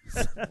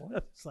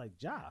 It's like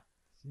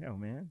Yo,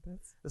 man,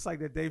 it's like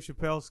that Dave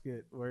Chappelle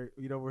skit where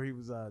he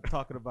was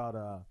talking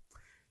about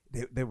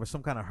there was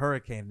some kind of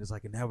hurricane, and it's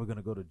like, and now we're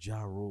gonna go to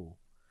Ja Rule.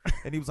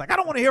 And he was like, I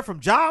don't want to hear from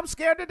Ja. I'm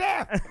scared to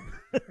death.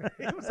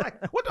 He was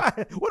like, what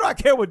do I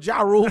care what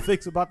Ja Rule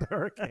thinks about the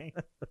hurricane?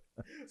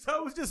 So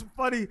it was just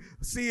funny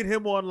seeing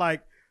him on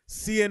like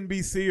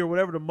CNBC or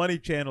whatever the money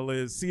channel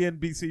is,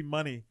 CNBC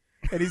Money.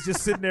 And he's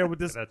just sitting there with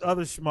this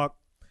other schmuck.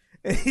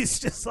 And he's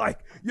just like,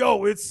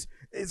 yo, it's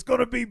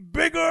going to be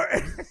bigger.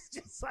 And it's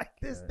just like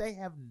this. They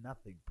have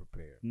nothing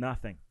prepared.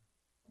 Nothing.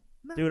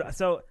 Dude,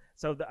 so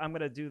I'm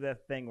going to do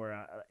that thing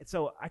where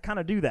I kind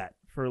of do that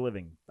for a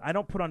living. I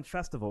don't put on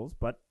festivals,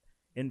 but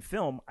in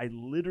film, I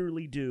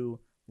literally do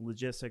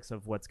logistics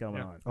of what's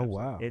going on. Oh,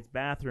 wow. It's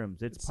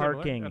bathrooms. It's similar.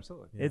 parking.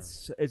 Absolutely. Yeah.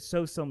 It's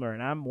so similar.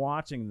 And I'm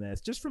watching this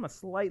just from a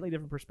slightly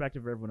different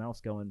perspective of everyone else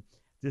going,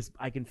 just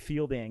I can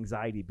feel the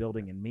anxiety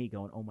building in me,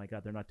 going, "Oh my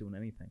God, they're not doing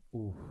anything.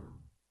 Ooh.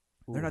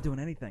 They're not doing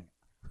anything."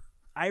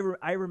 I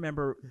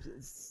remember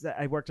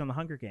I worked on the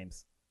Hunger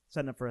Games,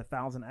 setting up for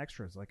 1,000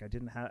 extras. Like I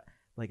didn't have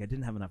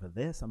enough of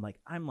this. I'm like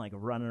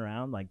running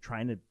around like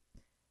trying to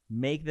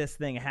make this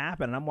thing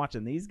happen, and I'm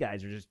watching these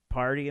guys are just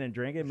partying and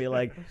drinking and be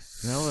like,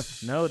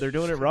 no, they're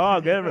doing it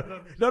wrong.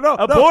 No,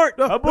 abort,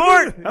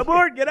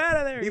 get out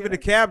of there. Even the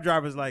cab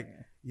driver's like,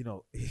 he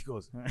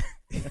goes, cab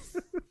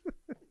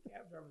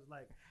driver's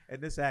like, and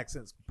this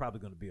accent's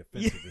probably going to be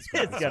offensive.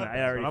 It's gonna.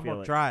 I already I'm feel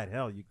gonna it. try it.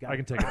 Hell, you got. I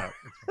can take it out.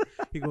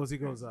 He goes.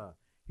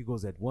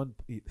 At one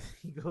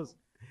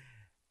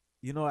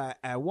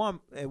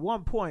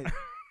point.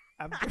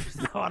 I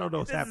don't know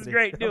what's happening. This is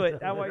great. Do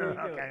it. I want you to do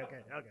it.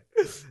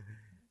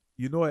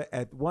 Okay.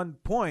 At one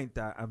point,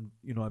 I'm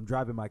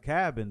driving my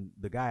cab, and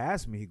the guy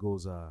asked me. He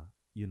goes,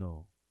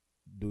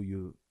 do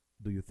you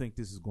think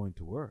this is going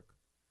to work?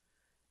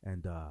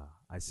 And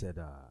I said,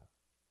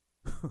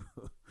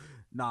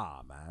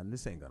 nah, man,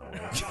 this ain't gonna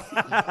work.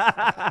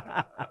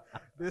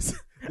 this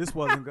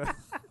wasn't gonna.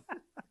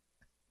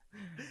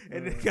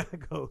 And the guy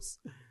goes,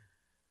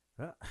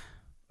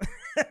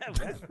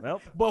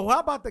 well, but how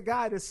about the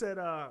guy that said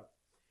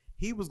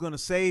he was going to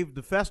save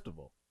the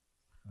festival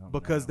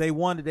because they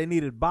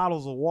needed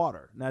bottles of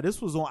water. Now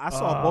this was on. I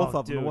saw both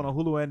of them, the one on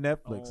Hulu and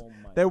Netflix.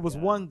 There was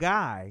one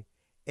guy,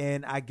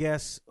 and I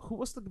guess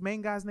what's the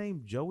main guy's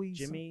name?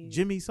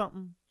 Jimmy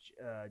something.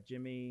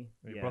 Jimmy.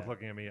 You're both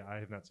looking at me. I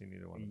have not seen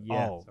either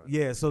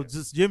one. So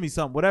just Jimmy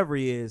something, whatever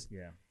he is.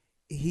 Yeah.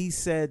 He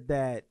said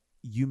that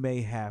you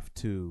may have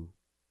to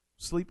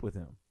sleep with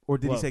him, or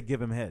did he say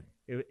give him head?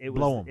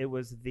 Blow him. It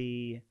was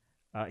the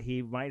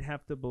he might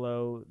have to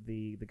blow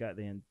the guy.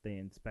 They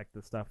inspect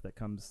the stuff that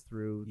comes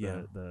through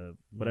the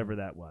whatever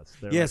that was.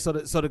 Yeah. So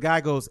the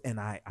guy goes, and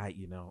I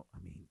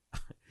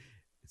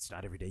it's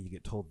not every day you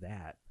get told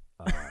that.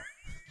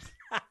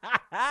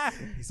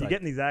 You're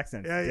getting these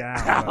accents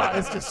down.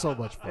 It's just so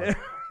much fun.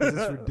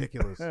 It's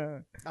ridiculous.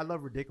 I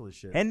love ridiculous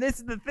shit. And this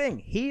is the thing.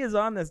 He is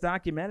on this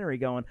documentary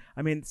going,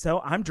 so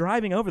I'm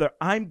driving over there.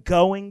 I'm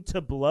going to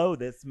blow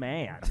this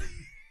man.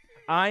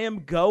 I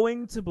am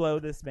going to blow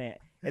this man.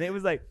 And it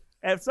was like,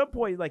 at some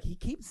point, like he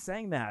keeps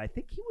saying that. I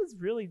think he was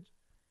really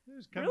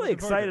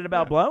excited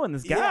about blowing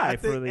this guy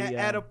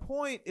at a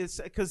point. It's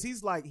because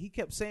he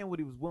kept saying what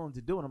he was willing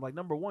to do. And I'm like,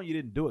 number one, you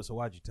didn't do it. So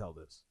why'd you tell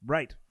this?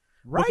 Right.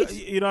 Because,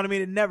 you know what I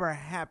mean? It never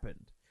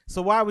happened.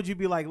 So why would you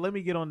be like, let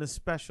me get on this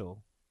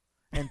special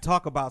and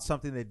talk about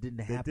something that didn't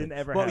happen? That didn't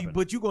ever happen.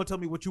 But you're going to tell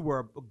me what you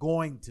were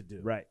going to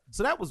do. Right.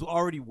 So that was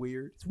already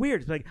weird. It's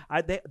weird. It's like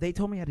they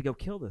told me I had to go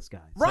kill this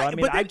guy. Right.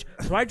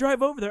 So I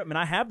drive over there.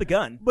 I have the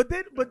gun. But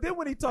then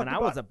when he talked I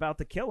was about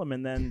to kill him,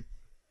 and then,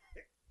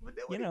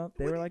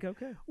 they were like,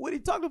 okay. When he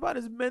talked about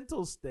his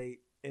mental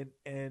state,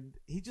 and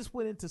he just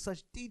went into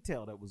such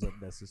detail that was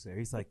unnecessary.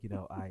 He's like,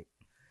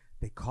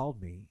 they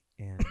called me,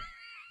 and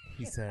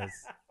he says,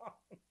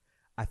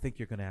 I think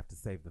you're going to have to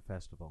save the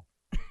festival.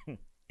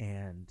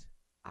 And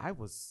I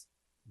was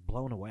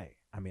blown away.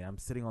 I mean, I'm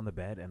sitting on the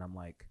bed, and I'm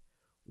like,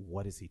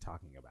 what is he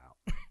talking about?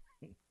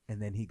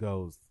 And then he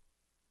goes,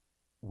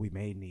 we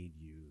may need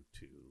you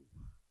to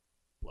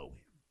blow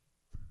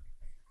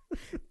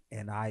him.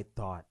 And I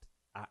thought,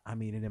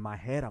 and in my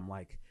head, I'm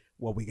like,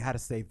 well, we got to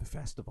save the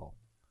festival.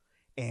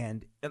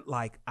 And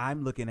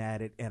I'm looking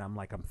at it, and I'm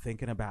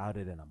thinking about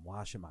it, and I'm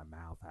washing my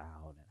mouth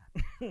out,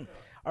 and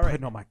I'm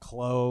putting on my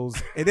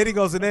clothes. And then he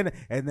goes, and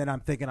then I'm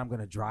thinking I'm going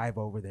to drive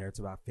over there. It's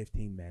about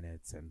 15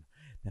 minutes, and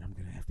then I'm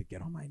going to have to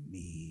get on my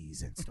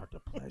knees and start to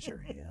pleasure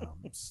him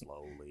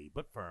slowly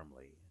but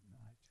firmly.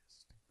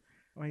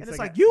 And it's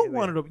like you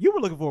were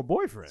looking for a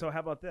boyfriend. So how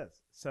about this?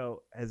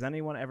 So has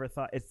anyone ever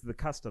thought it's the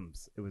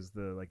customs? It was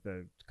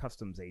the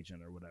customs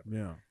agent or whatever.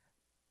 Yeah.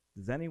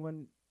 Does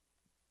anyone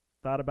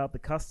thought about the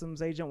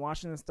customs agent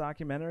watching this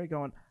documentary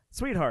going,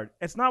 sweetheart,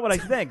 it's not what I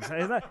think.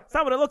 It's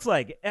not what it looks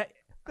like.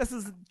 This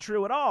isn't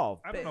true at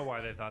all. I don't know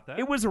why they thought that.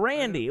 It was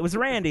Randy.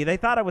 They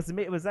thought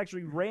it was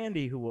actually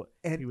Randy who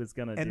he was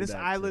going to do that. And this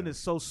island is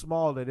so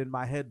small that in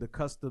my head, the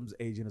customs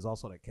agent is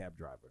also that cab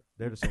driver.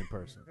 They're the same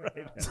person.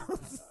 Right.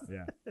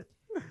 Yeah.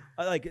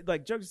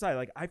 Like jokes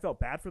aside, I felt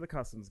bad for the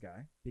customs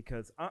guy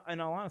because,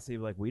 in all honesty,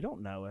 we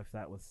don't know if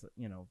that was,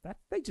 that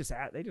they just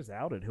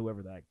outed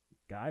whoever that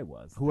guy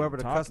was. Whoever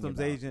the customs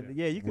agent.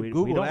 Yeah, you can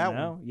Google we don't that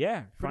know. one.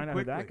 Yeah, find out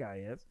who that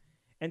guy is.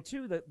 And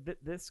two,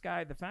 this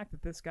guy, the fact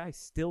that this guy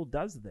still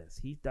does this,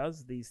 he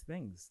does these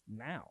things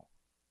now.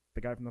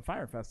 The guy from the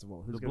Fire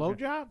Festival, the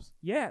blowjobs.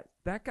 Yeah,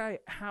 that guy.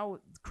 How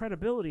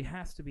credibility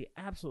has to be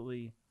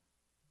absolutely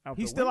out.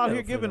 He's still out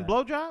here giving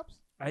blowjobs.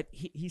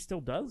 He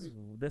still does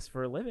this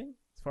for a living,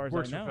 as far as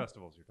Works I know. For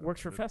festivals.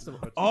 Works for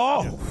festivals.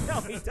 Oh no,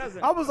 he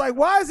doesn't. I was like,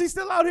 why is he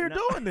still out here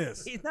doing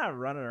this? He's not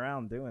running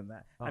around doing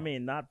that. Oh. I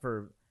mean, not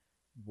for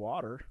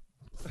water.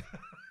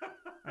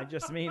 I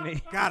just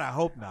mean. God, I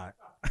hope not.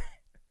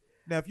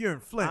 Now, if you're in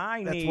Flint,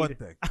 that's one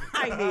thing.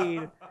 I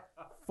need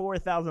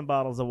 4,000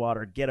 bottles of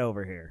water. Get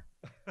over here.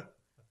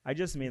 I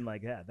just mean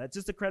like that. That's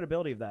just the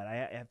credibility of that.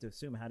 I have to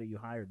assume. How do you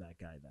hire that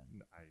guy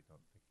then? I don't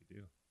think you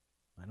do.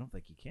 I don't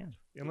think you can.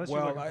 Unless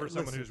Well, you're looking for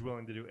someone listen. who's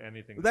willing to do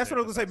anything. to That's stay what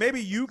I at was the going to say. best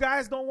Maybe you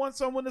guys don't want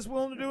someone that's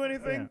willing to do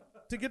anything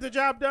to get the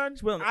job done.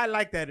 willing- I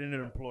like that in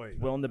an employee.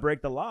 Willing to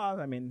break the law.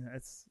 I mean,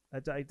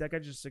 that guy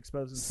just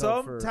exposed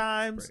himself.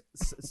 Sometimes,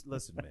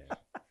 listen, man.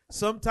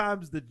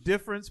 Sometimes the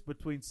difference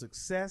between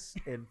success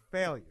and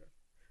failure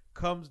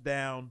comes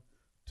down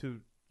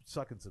to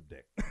sucking some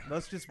dick.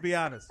 Let's just be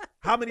honest.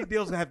 How many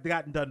deals have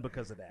gotten done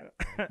because of that?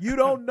 You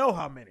don't know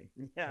how many.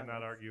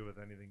 Cannot argue with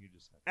anything you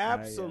just said.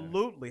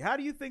 Absolutely. How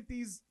do you think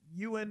these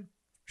UN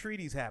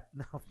treaties happen?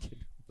 No, I'm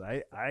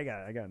kidding. I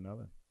got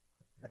nothing.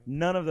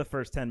 None of the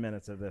first 10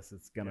 minutes of this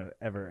is gonna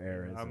ever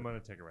air. Is I'm it? going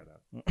to take it right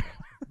out.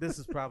 This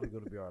is probably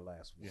going to be our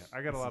last one. Yeah,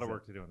 I got a lot of is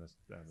work to do on this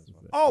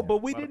one. Oh,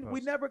 but we Lot of didn't. We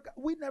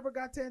posts. never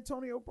got to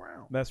Antonio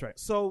Brown. That's right.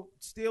 So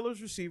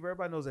Steelers receiver,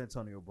 everybody knows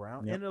Antonio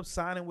Brown, Yep. ended up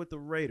signing with the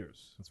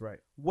Raiders. That's right.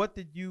 What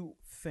did you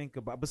think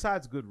about,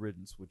 besides good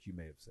riddance, which you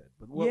may have said,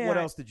 but what Yeah,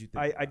 else did you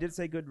think? I did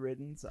say good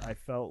riddance. I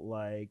felt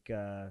like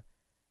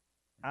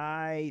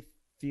I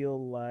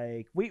feel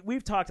like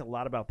we've talked a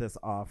lot about this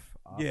off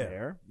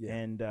air,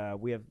 and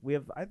we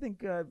have I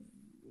think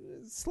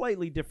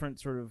slightly different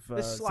sort of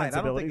It's slight.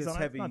 I don't think sensibilities it's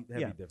on heavy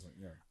it. different.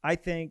 Yeah. I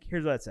think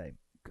here's what I'd say.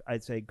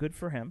 I'd say good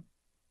for him.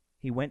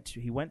 He went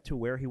to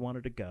where he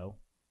wanted to go.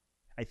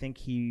 I think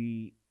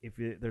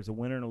there's a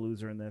winner and a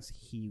loser in this,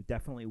 he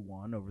definitely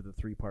won over the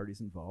three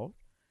parties involved.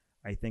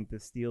 I think the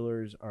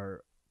Steelers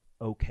are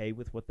okay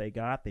with what they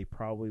got. They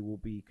probably will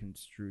be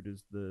construed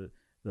as the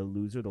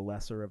loser, the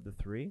lesser of the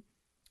three.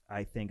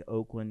 I think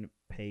Oakland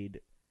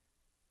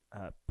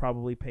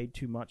probably paid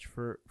too much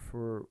for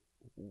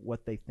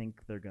what they think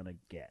they're gonna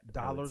get,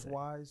 Dollars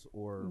wise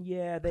or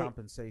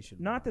compensation.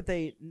 Not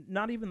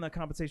even the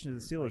compensation to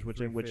the Steelers, Like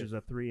which is 350.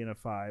 a 3 and a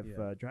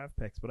 5 draft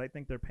picks, but I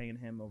think they're paying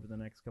him over the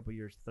next couple of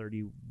years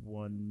 $31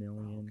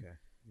 million,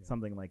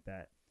 something like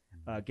that,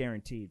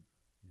 guaranteed.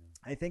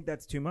 I think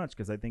that's too much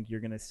because I think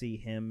you're going to see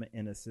him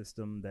in a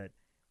system that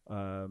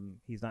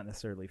he's not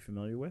necessarily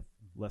familiar with.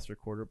 Lesser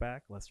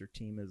quarterback, lesser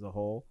team as a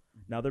whole.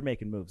 Now they're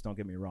making moves. Don't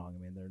get me wrong. I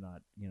mean, they're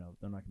not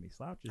going to be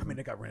slouches. I mean,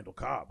 they got Randall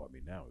Cobb. I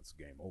mean, now it's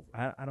game over.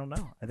 I don't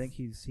know. I think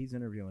he's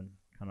interviewing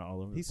kind of all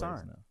over the place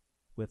signed. now.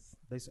 With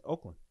They said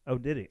Oakland. Oh,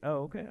 did he?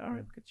 Oh, okay. All right.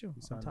 Look at you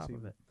on signed top the of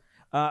season.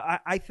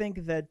 it. I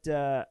think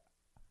that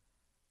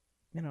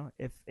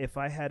if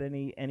I had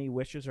any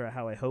wishes or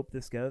how I hope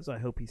this goes, I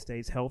hope he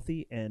stays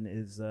healthy and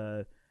is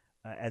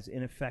as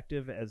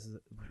ineffective as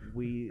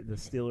we, the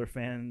Steeler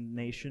fan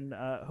nation,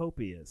 hope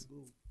he is.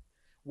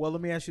 Well,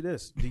 let me ask you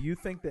this: Do you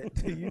think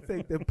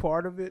that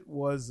part of it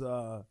was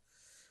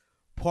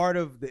part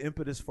of the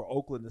impetus for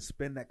Oakland to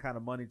spend that kind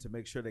of money to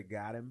make sure they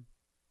got him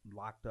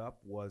locked up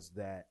was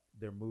that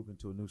they're moving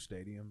to a new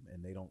stadium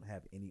and they don't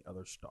have any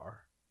other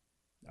star?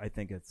 I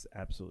think it's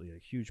absolutely a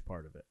huge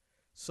part of it.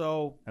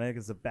 So I think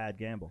it's a bad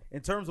gamble.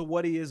 in terms of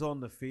what he is on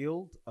the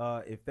field,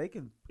 if they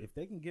can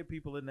get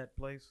people in that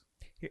place,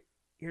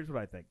 Here's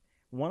what I think.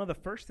 One of the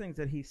first things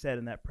that he said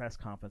in that press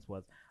conference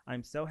was,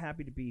 "I'm so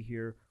happy to be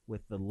here with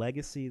the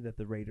legacy that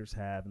the Raiders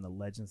have and the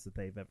legends that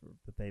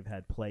they've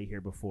had play here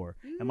before."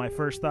 And my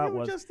first thought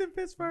was, just in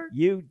Pittsburgh.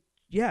 you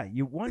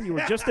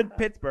were just in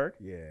Pittsburgh,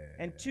 Yeah.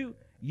 and two,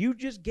 you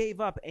just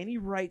gave up any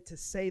right to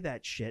say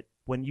that shit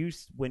when you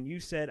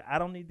said, "I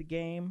don't need the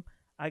game.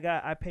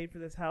 I paid for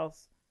this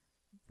house,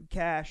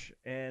 cash,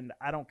 and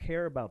I don't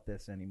care about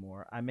this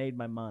anymore. I made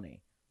my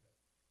money."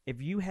 If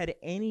you had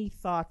any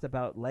thoughts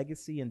about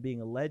legacy and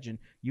being a legend,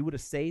 you would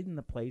have stayed in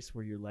the place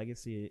where your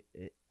legacy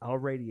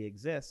already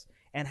exists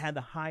and had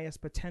the highest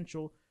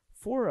potential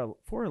for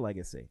a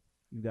legacy.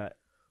 You got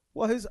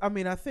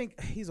I think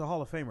he's a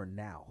Hall of Famer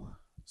now.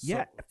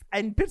 So,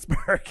 in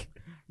Pittsburgh.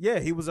 Yeah,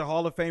 he was a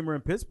Hall of Famer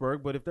in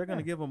Pittsburgh, but if they're going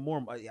to give him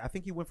more, I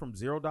think he went from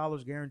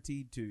 $0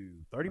 guaranteed to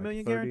 $30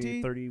 million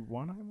guaranteed.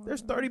 31.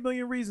 There's 30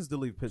 million reasons to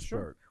leave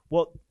Pittsburgh.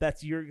 Well,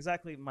 you're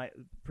exactly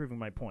proving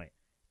my point.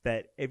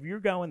 That if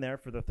you're going there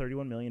for the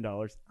 $31 million,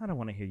 I don't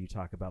want to hear you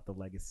talk about the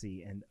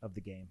legacy of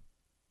the game.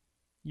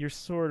 You're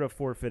sort of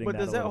forfeiting. But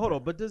that hold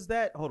on?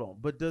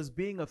 But does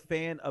being a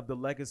fan of the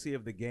legacy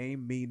of the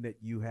game mean that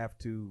you have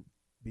to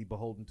be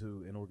beholden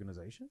to an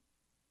organization?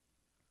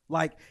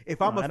 Like, if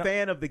I'm a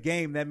fan of the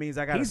game, that means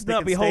I got to stick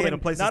and stay in a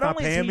place to stop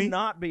paying me? Not only is he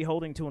not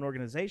beholden to an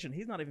organization,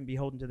 he's not even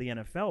beholden to the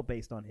NFL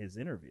based on his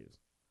interviews.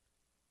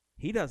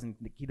 He doesn't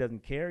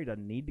care. He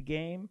doesn't need the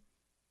game.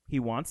 He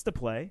wants to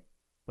play,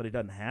 but he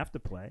doesn't have to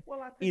play. Well,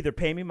 either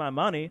pay me my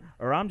money,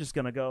 or I'm just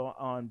going to go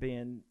on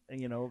being,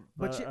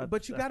 But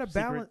you got to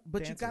balance.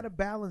 But you got to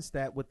balance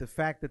that with the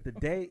fact that the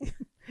day,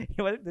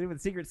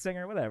 with secret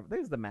singer, whatever.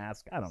 There's the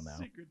mask. I don't know.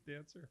 Secret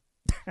dancer.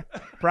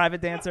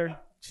 Private dancer.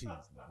 Jeez,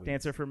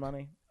 Dancer for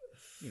money.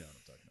 You know what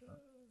I'm talking about.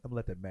 I'm gonna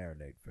let that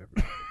marinate for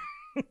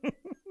everybody.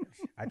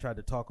 I tried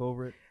to talk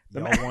over it.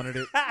 Y'all wanted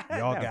it.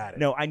 Y'all got it.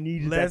 No, I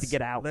needed that to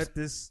get out. Let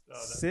this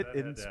sit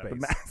in space.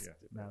 The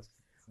mask.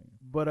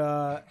 But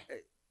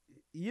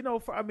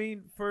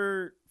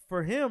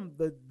for him,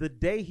 the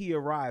day he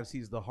arrives,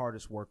 he's the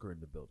hardest worker in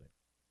the building.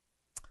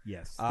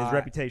 Yes, his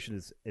reputation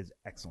is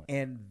excellent,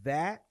 and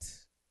that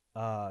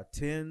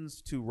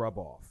tends to rub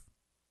off.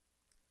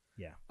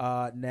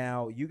 Yeah.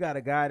 Now you got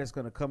a guy that's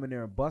going to come in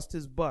there and bust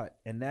his butt,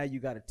 and now you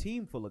got a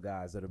team full of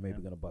guys that are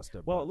maybe going to bust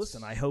their butts. Well,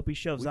 listen, I hope he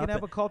shows we up. We can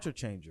have a culture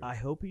changer. I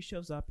hope he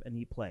shows up and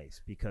he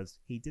plays, because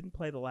he didn't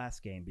play the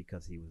last game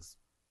because he was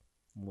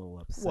a little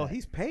upset. Well,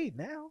 he's paid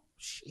now.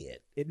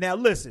 Shit. Now,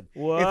 listen,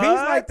 what? if he's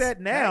like that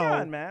now.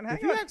 Hang on, man.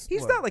 Hang on.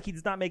 He's not like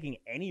he's not making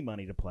any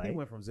money to play. He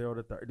went from 0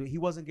 to 30. He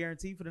wasn't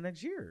guaranteed for the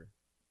next year.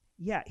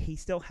 Yeah, he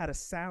still had a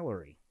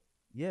salary.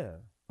 Yeah.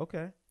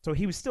 Okay. So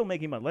he was still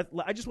making money.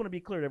 I just want to be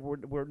clear that we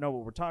know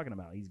what we're talking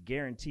about. He's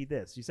guaranteed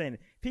this. You're saying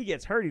if he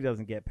gets hurt, he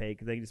doesn't get paid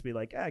because they can just be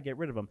like, get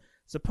rid of him.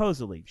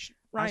 Supposedly,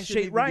 Ryan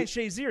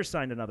Shazier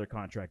signed another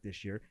contract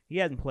this year. He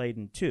hasn't played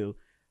in 2.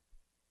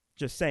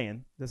 Just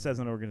saying, this as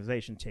an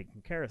organization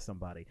taking care of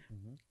somebody.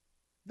 Mm-hmm.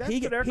 That's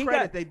to their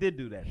credit. They did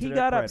do that. He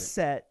got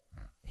upset.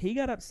 He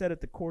got upset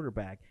at the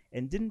quarterback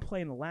and didn't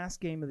play in the last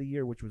game of the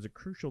year, which was a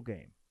crucial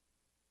game.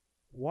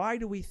 Why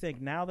do we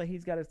think now that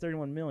he's got his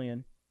 $31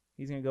 million,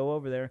 he's going to go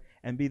over there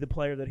and be the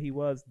player that he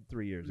was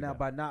 3 years ago? Now,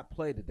 by not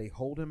play, did they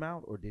hold him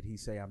out, or did he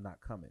say, "I'm not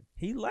coming"?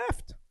 He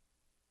left,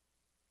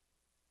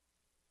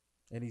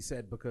 and he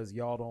said, "Because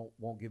y'all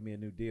won't give me a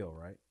new deal,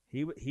 right?"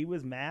 He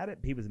was mad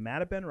at Ben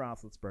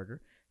Roethlisberger.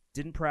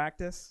 Didn't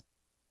practice.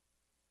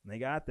 And they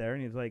got there,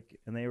 and he was like,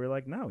 and they were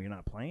like, "No, you're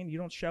not playing. You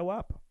don't show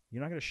up.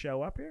 You're not going to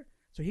show up here."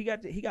 So he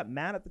got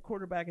mad at the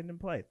quarterback and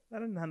didn't play. That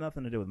didn't have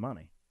nothing to do with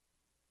money.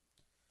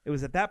 It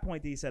was at that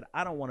point that he said,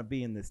 "I don't want to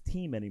be in this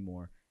team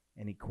anymore,"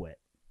 and he quit.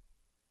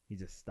 He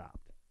just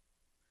stopped.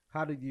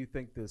 How do you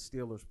think the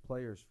Steelers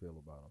players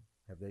feel about him?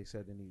 Have they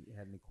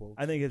had any quotes?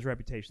 I think his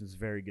reputation is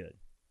very good.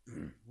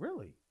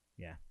 Really?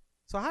 Yeah.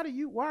 So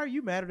why are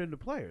you madder than the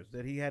players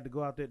that he had to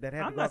go out there?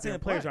 I'm not saying the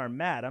players aren't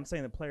mad. I'm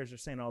saying the players are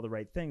saying all the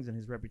right things, and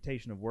his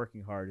reputation of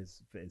working hard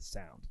is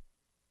sound.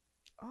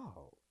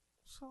 Oh,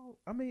 so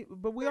I mean,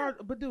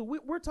 dude,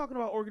 we're talking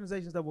about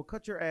organizations that will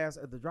cut your ass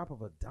at the drop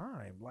of a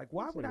dime. Like,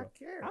 why would I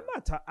care? I'm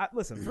not.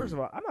 Listen, first of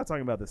all, I'm not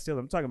talking about the Steelers.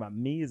 I'm talking about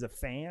me as a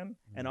fan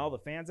and all the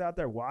fans out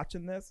there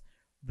watching this.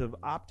 The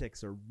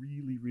optics are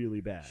really, really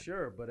bad.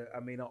 Sure, but I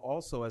mean,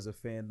 also as a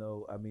fan,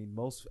 though, I mean,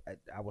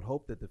 I would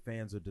hope that the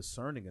fans are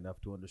discerning enough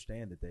to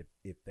understand that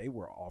if they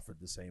were offered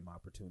the same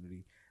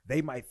opportunity,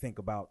 they might think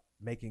about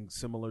making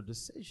similar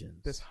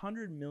decisions. This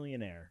 100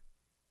 millionaire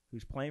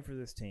who's playing for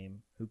this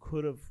team, who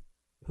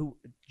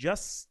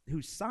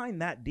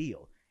signed that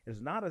deal,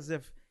 is not as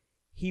if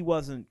he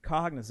wasn't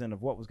cognizant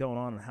of what was going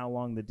on and how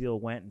long the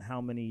deal went and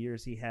how many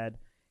years he had.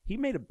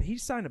 He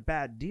signed a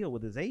bad deal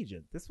with his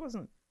agent.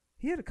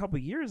 He had a couple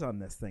years on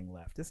this thing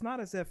left. It's not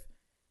as if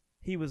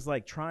he was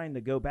like trying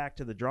to go back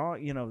to the draw.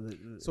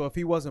 So if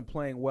he wasn't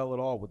playing well at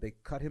all, would they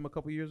cut him a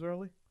couple years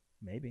early?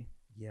 Maybe.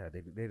 Yeah,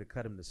 they'd have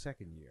cut him the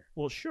second year.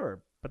 Well,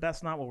 sure, but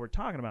that's not what we're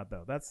talking about,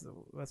 though. That's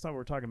not what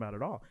we're talking about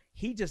at all.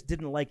 He just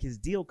didn't like his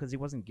deal because he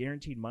wasn't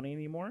guaranteed money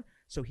anymore.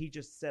 So he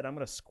just said, "I'm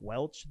going to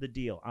squelch the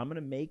deal. I'm going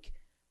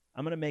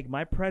to make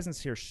my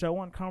presence here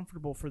so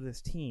uncomfortable for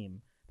this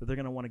team that they're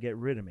going to want to get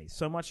rid of me.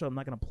 So much so I'm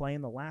not going to play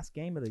in the last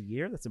game of the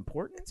year. That's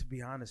important." To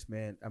be honest,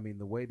 man, I mean,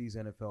 the way these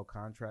NFL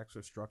contracts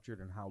are structured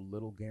and how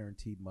little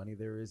guaranteed money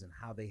there is and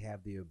how they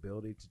have the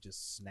ability to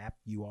just snap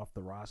you off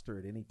the roster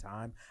at any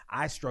time,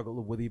 I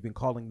struggle with even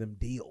calling them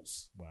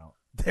deals. Well,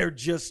 they're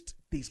just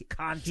these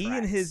contracts. He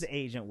and his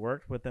agent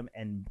worked with them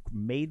and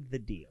made the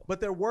deal.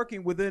 But they're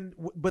working within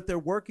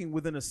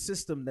a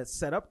system that's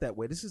set up that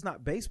way. This is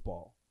not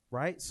baseball,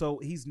 right? So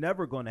he's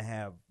never going to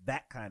have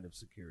that kind of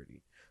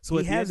security. So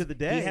at the end of the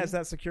day, he has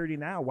that security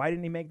now. Why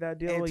didn't he make that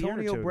deal a year or two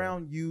Antonio ago?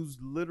 Brown used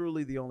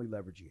literally the only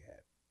leverage he had,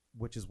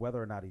 which is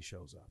whether or not he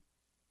shows up.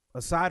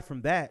 Aside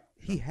from that,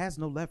 he has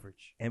no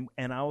leverage. And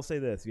I will say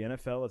this: the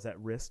NFL is at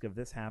risk of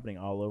this happening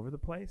all over the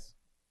place.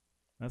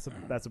 That's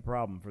a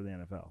problem for the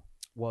NFL.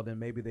 Well, then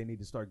maybe they need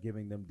to start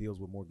giving them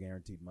deals with more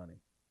guaranteed money.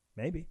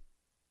 Maybe.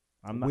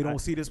 We don't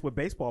see this with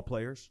baseball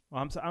players.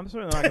 Well, I'm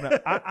certainly not going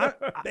to.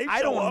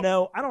 I don't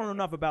know. I don't know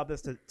enough about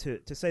this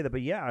to say that,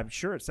 but yeah, I'm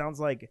sure it sounds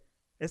like.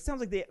 It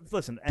sounds like they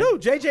listen.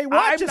 Dude, J.J.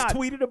 Watt just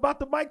tweeted about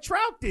the Mike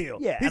Trout deal.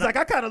 Yeah, he's like,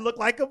 I kind of look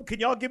like him. Can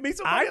y'all give me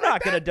some money? I'm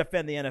not going to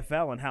defend the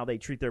NFL and how they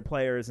treat their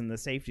players and the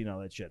safety and all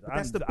that shit.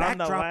 That's the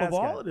backdrop of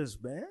all of this,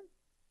 man.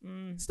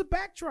 It's the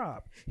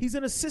backdrop. He's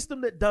in a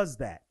system that does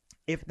that.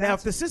 If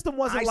the system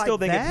wasn't I still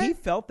think that, if he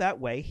felt that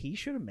way, he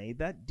should have made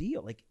that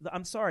deal. Like,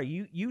 I'm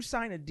sorry, you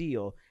sign a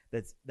deal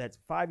that's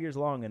 5 years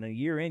long, and a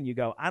year in, you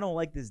go, I don't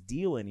like this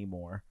deal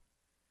anymore.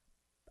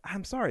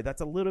 I'm sorry,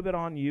 that's a little bit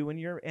on you and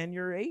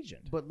your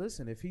agent. But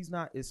listen, if he's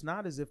not, it's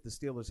not as if the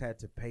Steelers had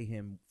to pay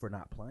him for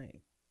not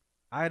playing.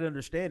 I'd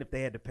understand if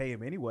they had to pay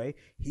him anyway.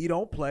 He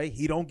don't play,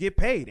 he don't get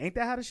paid. Ain't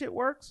that how the shit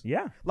works?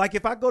 Yeah. Like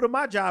if I go to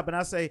my job and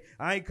I say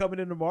I ain't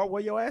coming in tomorrow,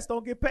 well, your ass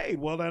don't get paid.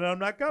 Well, then I'm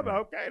not coming.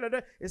 Right.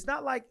 Okay. It's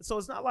not like the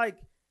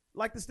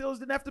Steelers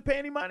didn't have to pay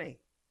any money.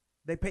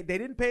 They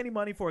didn't pay any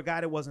money for a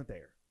guy that wasn't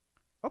there.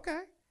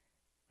 Okay.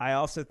 I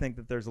also think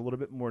that there's a little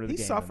bit more to the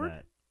game suffered. than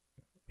that.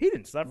 He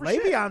didn't suffer.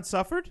 Le'Veon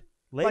suffered.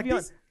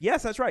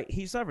 Yes, that's right.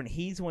 He suffered.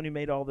 He's the one who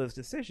made all those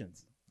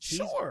decisions.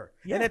 Sure.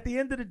 Yeah. And at the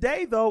end of the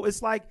day, though,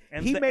 it's like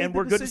he made the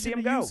we're good to decision see him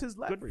to go. use his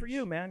leverage. Good for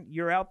you, man.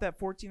 You're out that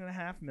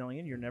 $14.5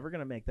 million. You're never going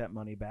to make that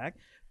money back.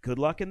 Good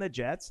luck in the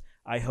Jets.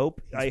 I hope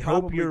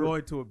you're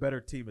going to a better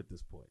team at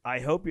this point. I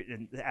hope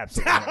you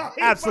absolutely not.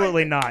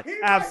 Absolutely not.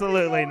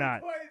 Absolutely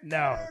not.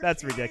 No,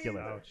 that's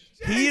ridiculous.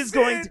 He is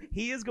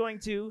going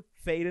to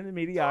fade into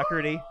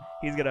mediocrity.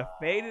 He's going to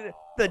fade into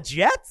the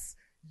Jets.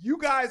 You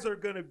guys are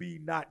going to be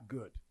not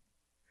good.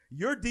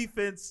 Your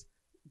defense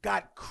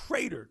got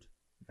cratered.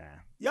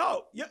 Nah.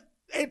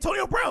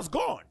 Antonio Brown's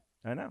gone.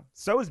 I know.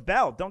 So is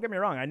Bell. Don't get me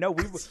wrong. I know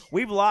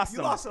we've lost.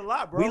 You lost a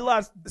lot, bro. We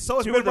lost. So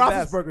is two Ben of the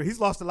best. Roethlisberger. He's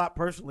lost a lot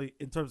personally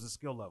in terms of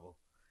skill level.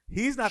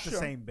 He's not the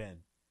same Ben.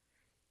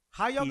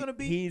 How y'all gonna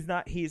be? He's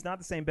not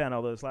the same Ben.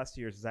 Although his last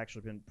 2 years has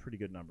actually been pretty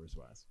good numbers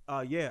wise.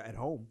 Yeah, at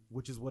home,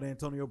 which is what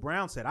Antonio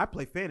Brown said. I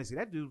play fantasy.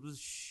 That dude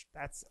was.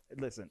 That's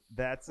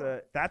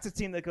a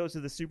team that goes to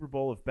the Super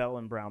Bowl if Bell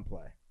and Brown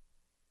play.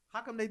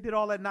 How come they did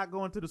all that not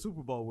going to the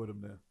Super Bowl with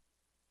him then?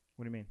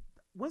 What do you mean?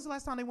 When's the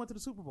last time they went to the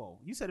Super Bowl?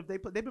 You said if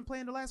they've been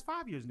playing the last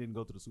 5 years and didn't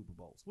go to the Super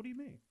Bowls. What do you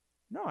mean?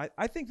 No,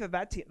 I think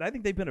that team. I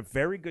think they've been a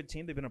very good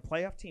team. They've been a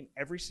playoff team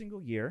every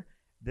single year.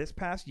 This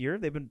past year,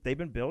 they've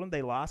been building.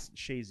 They lost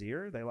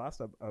Shazier. They lost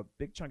a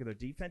big chunk of their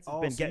defense.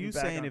 So you're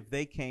saying if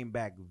they came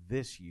back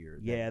this year?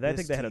 Yeah, I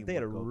think they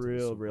had a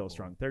real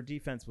strong. Their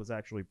defense was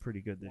actually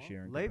pretty good this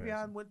year.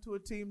 Le'Veon went to a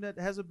team that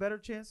has a better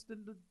chance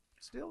than the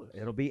Steelers.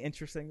 It'll be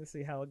interesting to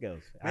see how it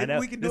goes. Maybe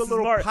we can do a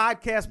little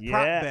podcast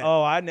prop bet.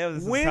 Oh, I know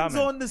this Wins is coming.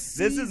 on the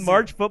season. This is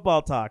March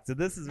football talk, so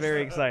this is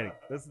very exciting.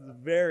 This is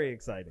very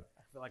exciting.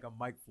 I feel like I'm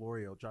Mike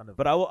Florio trying to.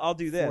 But I'll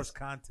do this. Force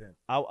content.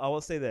 I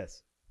will say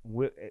this.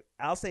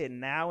 I'll say it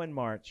now in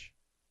March,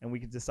 and we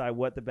can decide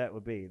what the bet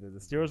would be. The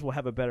Steelers will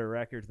have a better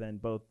record than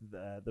both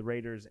the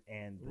Raiders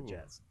and the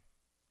Jets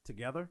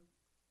together.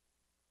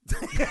 No,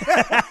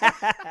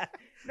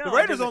 the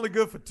Raiders only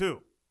good for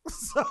 2.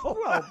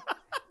 So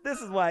this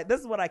is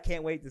what I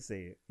can't wait to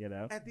see.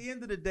 At the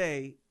end of the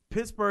day,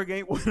 Pittsburgh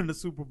ain't winning the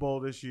Super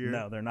Bowl this year.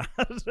 No, they're not.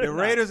 The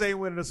Raiders ain't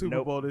winning the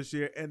Super Bowl this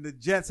year, and the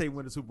Jets ain't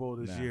winning the Super Bowl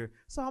this year.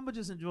 So I'm gonna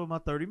just enjoy my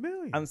 $30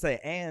 million. I'm saying,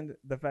 and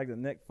the fact that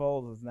Nick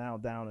Foles is now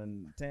down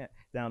in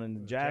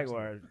the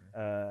Jaguars.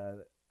 I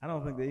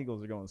don't think the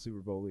Eagles are going to the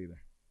Super Bowl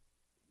either.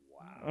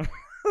 Wow.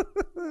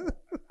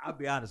 I'll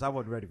be honest, I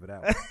wasn't ready for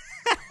that one.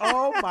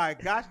 Oh my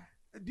gosh.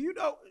 Do you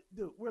know?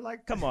 Dude, we're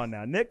like, come on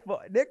now, Nick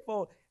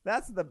Foles.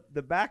 That's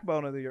the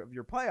backbone of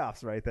your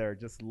playoffs right there.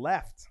 Just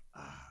left,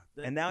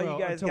 and now you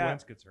guys got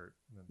Wentz gets hurt.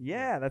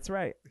 Yeah, that's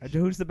right.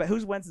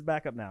 Who's Wentz's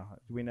backup now?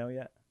 Do we know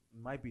yet?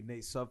 It might be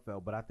Nate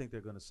Sudfeld, but I think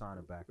they're going to sign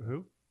him back.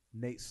 Who?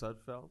 Nate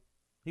Sudfeld.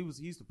 He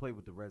used to play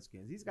with the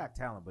Redskins. He's got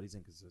talent, but he's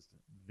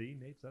inconsistent. The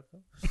Nate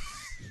Sudfeld?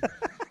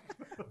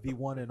 The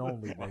one and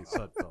only Nate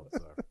Sudfeld,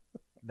 sir.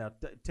 Now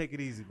take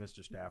it easy,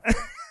 Mr. Stafford.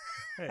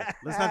 Hey,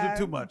 let's not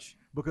do too much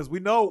because we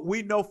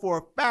know for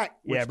a fact.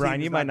 Yeah,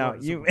 Brian, you might not.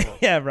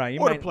 Brian,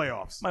 you or the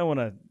playoffs. Might want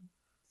to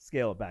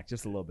scale it back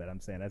just a little bit. I'm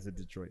saying as a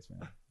Detroit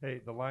fan.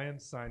 Hey, the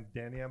Lions signed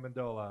Danny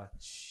Amendola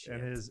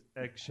and his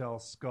eggshell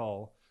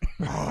skull.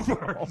 We're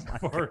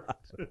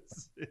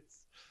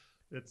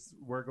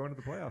going to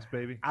the playoffs,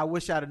 baby. I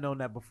wish I'd have known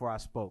that before I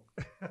spoke.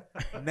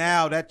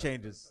 Now that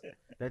changes.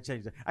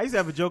 I used to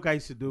have a joke I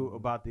used to do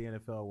about the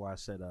NFL where I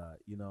said, I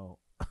don't know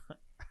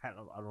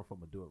if I'm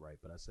gonna do it right,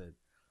 but I said,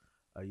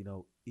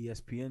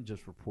 ESPN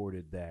just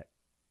reported that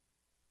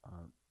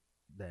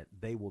that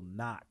they will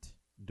not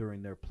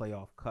during their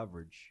playoff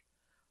coverage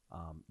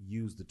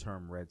use the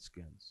term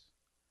Redskins.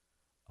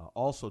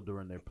 Also,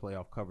 during their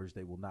playoff coverage,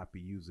 they will not be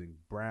using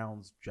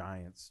Browns,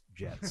 Giants,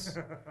 Jets,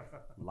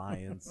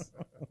 Lions,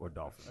 or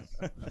Dolphins.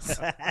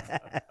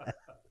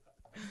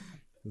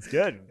 It's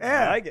good.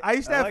 Yeah, I like it. I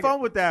used to have fun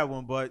with that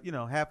one, but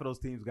half of those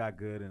teams got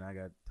good, and I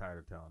got tired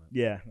of telling it.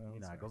 Yeah,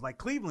 it goes like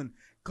Cleveland.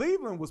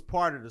 Cleveland was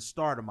part of the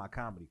start of my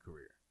comedy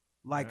career.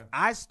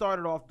 I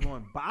started off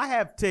doing. I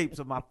have tapes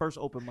of my first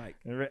open mic.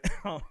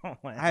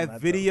 I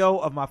have video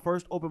of my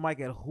first open mic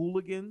at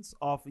Hooligans.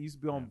 It used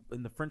to be on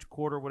in the French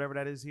Quarter, whatever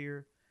that is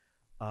here.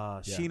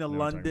 Sheena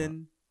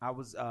London.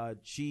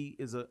 She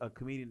is a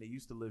comedian that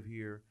used to live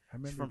here.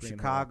 She's from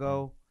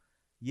Chicago.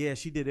 Yeah,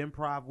 she did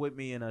improv with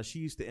me, and she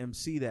used to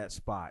MC that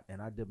spot.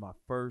 And I did my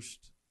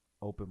first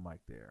open mic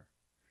there,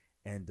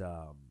 and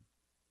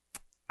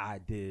I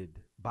did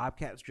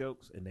Bobcats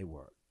jokes, and they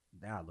were.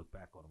 Now I look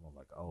back on them, I'm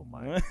like, oh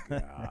my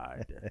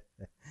god!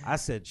 I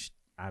said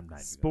I'm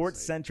not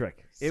sports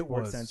centric. It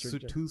was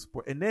too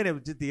sport, and then it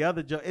was just the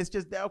other joke. It's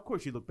just of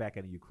course you look back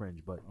at it, you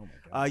cringe. But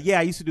I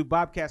used to do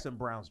Bobcats and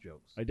Browns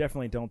jokes. I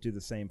definitely don't do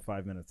the same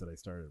 5 minutes that I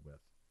started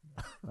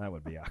with. That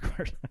would be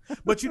awkward.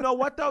 But you know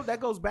what though? That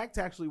goes back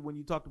to actually when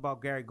you talked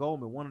about Gary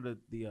Goldman. One of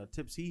the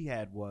tips he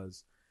had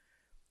was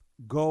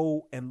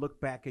go and look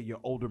back at your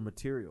older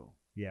material.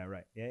 Yeah,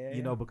 right.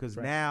 Yeah. Because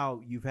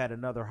now you've had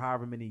another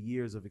however many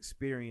years of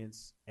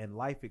experience and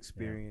life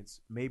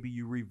experience. Yeah. Maybe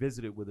you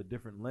revisit it with a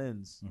different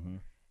lens. Mm-hmm.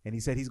 And he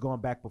said he's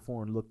gone back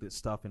before and looked at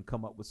stuff and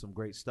come up with some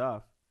great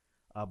stuff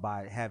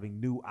by having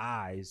new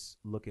eyes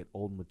look at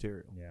old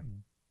material. Yeah.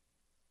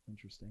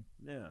 Interesting.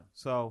 Yeah.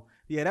 So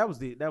that was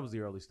the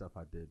early stuff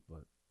I did,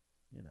 but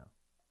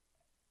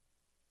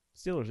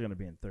Steelers are going to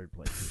be in third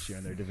place this year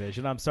in their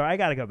division. I'm sorry, I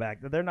got to go back.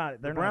 They're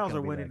not. The Browns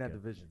are winning that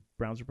division.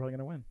 Browns are probably going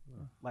to win.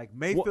 Like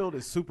Mayfield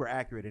is super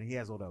accurate, and he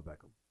has Odell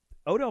Beckham.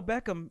 Odell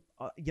Beckham,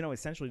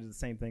 essentially did the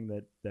same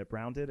thing that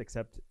Brown did,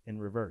 except in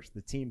reverse.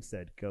 The team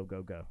said, "Go,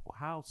 go, go." Well,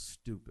 how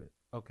stupid.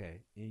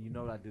 Okay, and you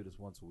know that I do this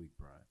once a week,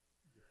 Brian.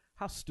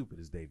 How stupid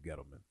is Dave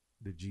Gettleman,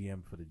 the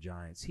GM for the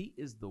Giants? He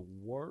is the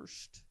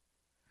worst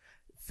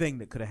thing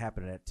that could have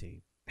happened to that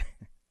team.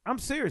 I'm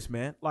serious,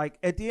 man. Like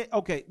at the end,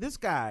 okay, this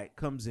guy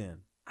comes in.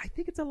 I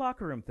think it's a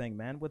locker room thing,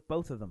 man, with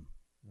both of them.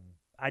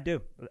 I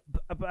do,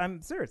 but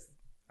I'm serious.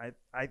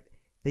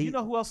 You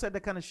know who else said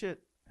that kind of shit?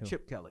 Who?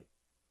 Chip Kelly.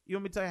 You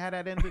want me to tell you how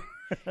that ended?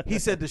 He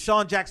said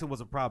Deshaun Jackson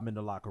was a problem in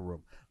the locker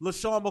room.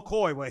 LaShawn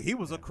McCoy, well, he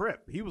was a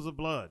Crip. He was a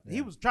Blood. Yeah.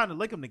 He was trying to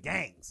link him to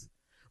gangs.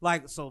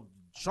 Like, so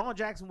Deshaun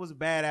Jackson was a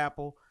bad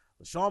apple.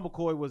 LaShawn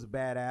McCoy was a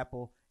bad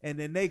apple. And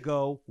then they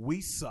go,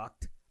 we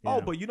sucked. Yeah.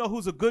 Oh, but you know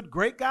who's a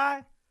great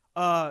guy?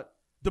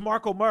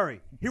 DeMarco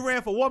Murray. He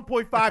ran for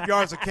 1.5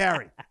 yards a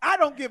carry. I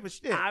don't give a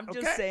shit. I'm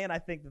just saying I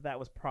think that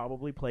was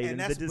probably played in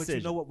the decision. But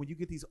you know what? When you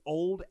get these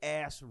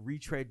old-ass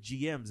retread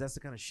GMs, that's the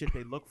kind of shit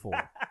they look for.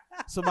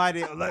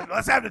 Somebody,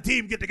 let's have the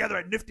team get together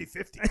at Nifty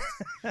 50.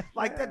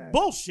 Like, that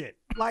bullshit.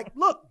 Like,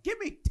 look, give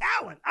me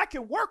talent. I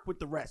can work with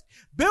the rest.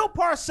 Bill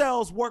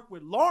Parcells worked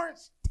with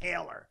Lawrence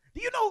Taylor.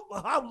 Do you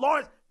know how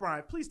Lawrence –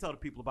 Brian, please tell the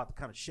people about the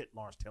kind of shit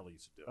Lawrence Taylor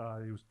used to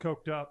do. He was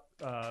coked up,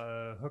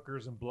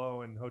 hookers and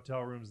blow in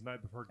hotel rooms the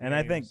night before games. And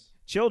I think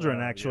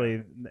children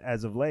actually,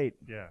 as of late.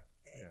 Yeah.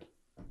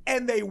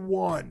 And they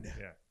won.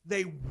 Yeah.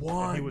 They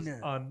won. And he was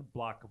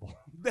unblockable.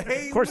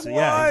 They of course, won.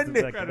 Yeah,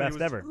 he's like the best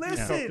ever.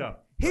 Listen,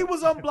 he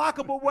was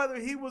unblockable whether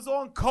he was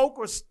on coke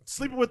or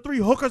sleeping with 3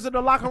 hookers in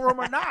the locker room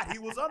or not. He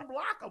was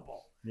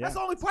unblockable. Yeah, that's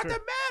the only part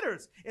that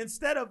matters.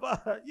 Instead of,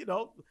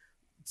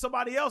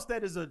 somebody else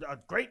that is a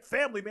great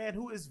family man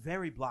who is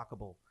very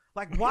blockable.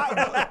 Like, why?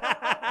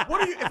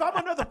 What are you? If I'm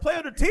another player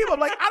on the team, I'm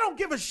like, I don't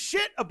give a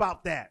shit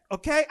about that.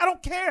 Okay, I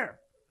don't care.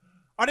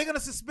 Are they going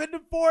to suspend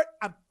him for it?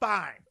 I'm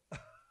fine.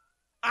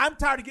 I'm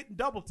tired of getting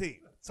double teamed,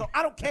 so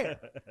I don't care.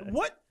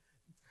 What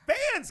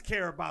fans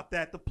care about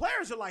that? The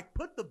players are like,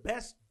 put the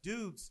best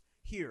dudes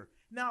here.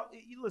 Now,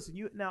 listen.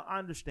 Now I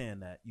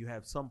understand that you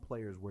have some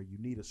players where you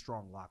need a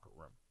strong locker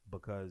room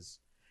because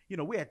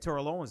we had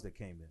Terrell Owens that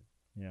came in.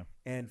 Yeah.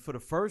 And for the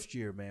first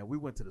year, man, we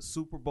went to the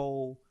Super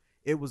Bowl.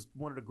 It was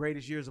one of the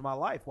greatest years of my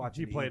life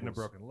watching. He played in a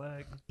broken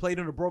leg. Played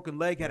in a broken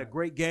leg. Had a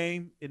great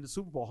game in the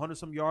Super Bowl.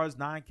 100-some yards,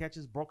 9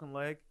 catches, broken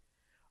leg.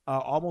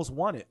 Almost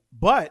won it.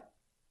 But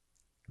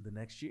the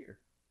next year,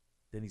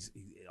 then he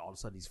all of a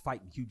sudden he's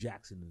fighting Hugh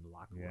Jackson in the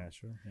locker room. Yeah,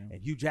 sure. Yeah.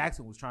 And Hugh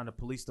Jackson was trying to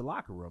police the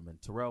locker room,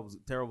 and Terrell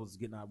was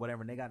getting out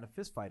whatever, and they got in a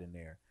fist fight in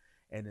there.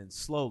 And then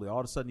slowly, all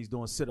of a sudden, he's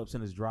doing sit-ups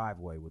in his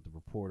driveway with the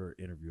reporter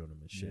interviewing him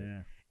and shit.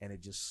 Yeah. And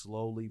it just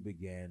slowly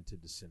began to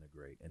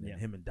disintegrate. And then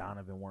him and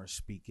Donovan weren't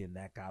speaking.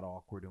 That got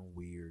awkward and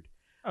weird.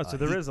 Oh, so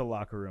there is a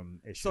locker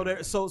room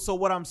issue. So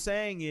what I'm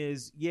saying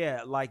is,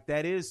 like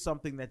that is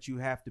something that you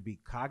have to be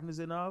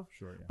cognizant of.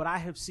 Sure. Yeah. But I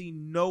have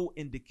seen no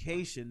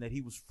indication that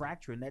he was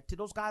fracturing that.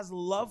 Those guys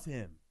love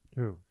him.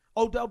 Who?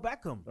 Odell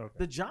Beckham,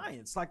 the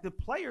Giants, like the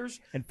players.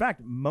 In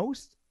fact,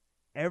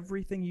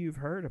 everything you've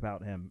heard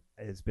about him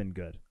has been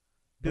good.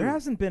 There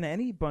hasn't been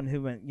anyone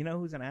who went,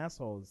 who's an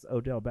asshole is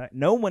Odell Beckham.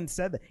 No one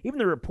said that. Even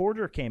the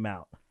reporter came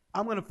out.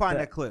 I'm going to find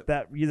that clip. Is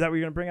that what you're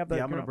going to bring up? I'm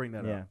going to bring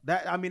that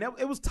up.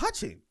 It was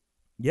touching.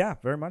 Yeah,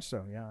 very much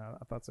so. Yeah,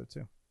 I thought so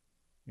too.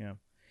 Yeah.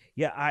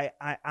 Yeah,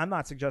 I'm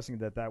not suggesting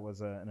that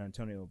was an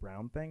Antonio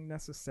Brown thing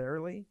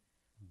necessarily.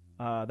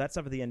 That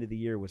stuff at the end of the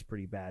year was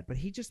pretty bad. But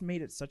he just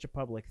made it such a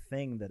public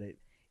thing that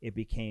it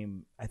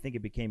became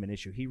an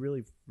issue. He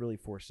really, really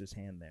forced his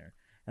hand there.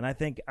 And I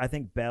think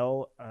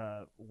Bell,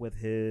 with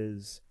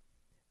his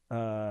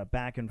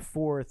back and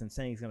forth and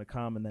saying he's going to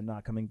come and then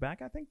not coming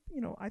back, I think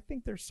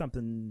there's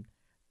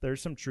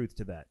some truth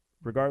to that.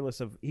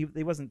 Regardless of he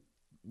wasn't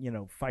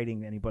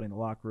fighting anybody in the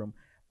locker room,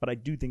 but I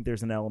do think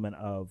there's an element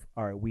of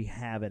all right, we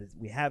have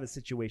a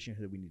situation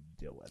here that we need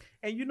to deal with.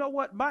 And you know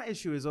what? My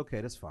issue is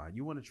okay. That's fine.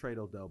 You want to trade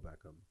Odell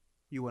Beckham?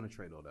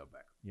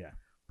 Yeah,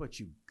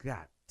 but you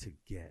got to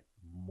get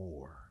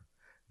more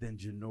than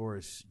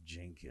Janoris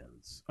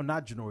Jenkins. Or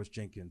not Janoris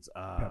Jenkins.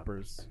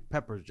 Peppers.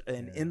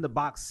 And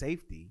in-the-box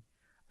safety.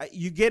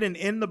 You get an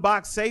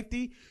in-the-box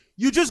safety.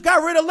 You just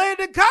got rid of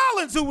Landon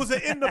Collins, who was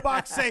an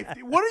in-the-box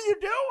safety. What are you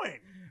doing?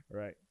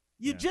 Right.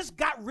 You just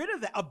got rid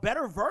of that. A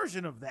better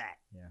version of that.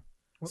 Yeah.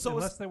 Well, so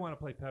unless they want to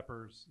play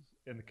Peppers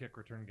in the kick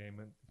return game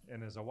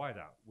and as a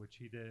wideout, which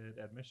he did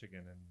at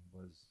Michigan and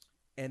was.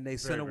 And they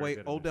sent away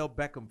Odell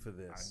Beckham for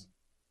this.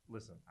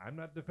 Listen, I'm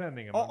not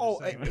defending him.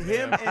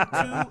 Him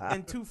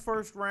and 2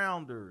 first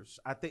rounders.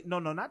 I think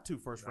not 2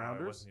 first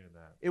rounders. It wasn't even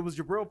that. It was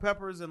Jabril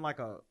Peppers and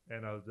a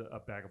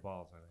bag of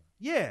balls. I think.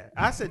 Yeah,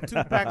 I said 2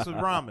 packs of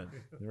ramen.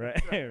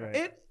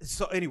 Right.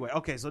 So anyway,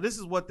 okay. So this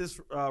is what this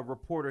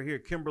reporter here,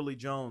 Kimberly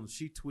Jones,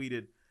 she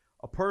tweeted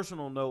a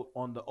personal note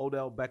on the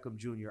Odell Beckham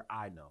Jr.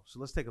 I know.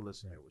 So let's take a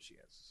listen to what she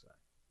has to say.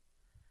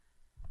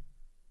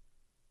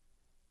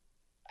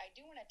 I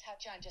do want to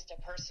touch on just a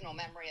personal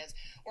memory as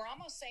we're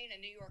almost saying a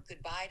New York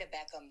goodbye to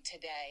Beckham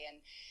today.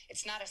 And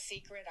it's not a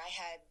secret. I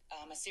had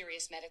a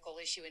serious medical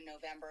issue in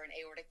November, an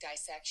aortic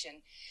dissection.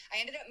 I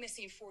ended up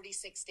missing 46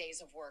 days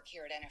of work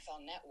here at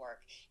NFL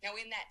Network. Now,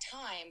 in that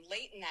time,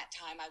 late in that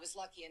time, I was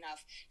lucky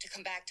enough to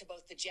come back to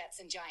both the Jets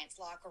and Giants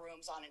locker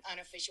rooms on an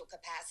unofficial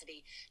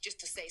capacity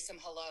just to say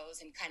some hellos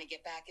and kind of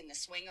get back in the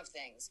swing of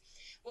things.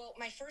 Well,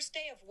 my first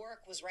day of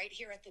work was right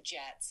here at the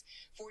Jets,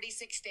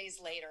 46 days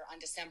later on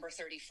December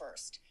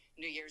 31st,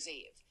 New Year's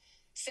Eve.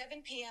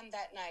 7 p.m.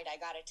 that night, I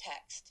got a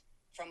text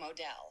from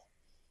Odell,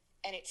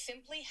 and it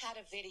simply had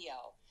a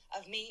video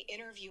of me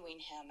interviewing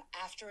him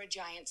after a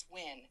Giants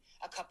win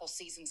a couple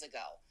seasons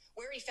ago.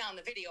 Where he found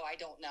the video, I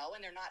don't know,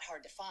 and they're not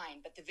hard to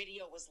find, but the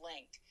video was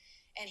linked.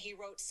 And he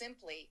wrote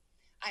simply,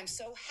 "I'm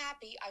so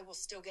happy I will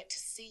still get to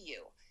see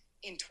you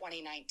in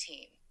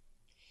 2019.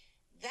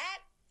 That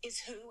is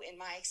who, in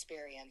my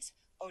experience,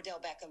 Odell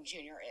Beckham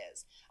Jr.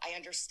 is. I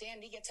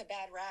understand he gets a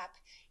bad rap.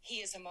 He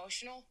is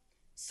emotional.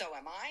 So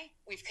am I.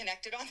 We've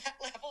connected on that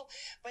level.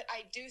 But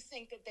I do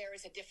think that there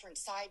is a different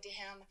side to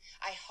him.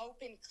 I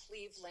hope in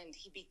Cleveland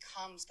he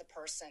becomes the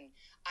person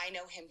I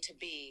know him to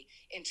be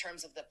in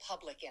terms of the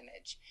public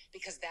image,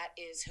 because that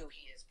is who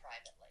he is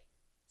privately."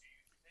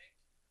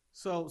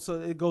 So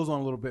it goes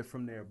on a little bit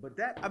from there. But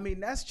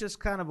that's just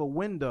kind of a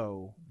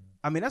window.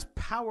 I mean, that's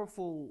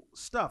powerful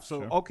stuff.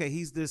 So, Sure. Okay,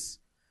 he's this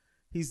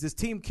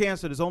team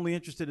cancer that's only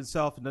interested in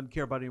self and doesn't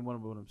care about anyone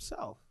but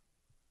himself.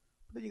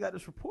 But then you got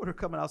this reporter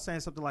coming out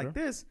saying something like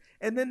this,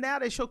 and then now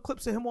they show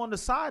clips of him on the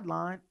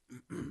sideline,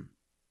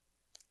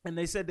 and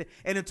they said that,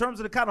 and in terms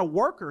of the kind of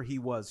worker he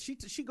was,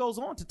 she goes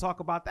on to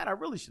talk about that. I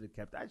really should have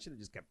kept that. I should have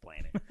just kept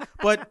playing it.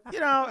 But, I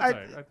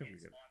think we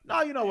get it.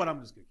 No, you know what? I'm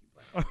just going to keep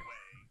playing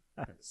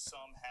it.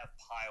 Some have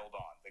piled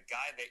on. The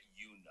guy that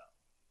you know.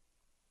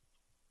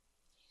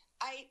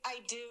 I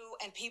do,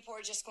 and people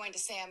are just going to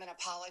say I'm an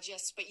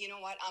apologist, but you know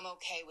what? I'm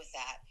okay with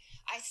that.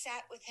 I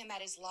sat with him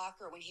at his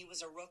locker when he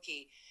was a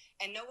rookie,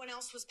 and no one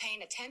else was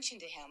paying attention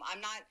to him.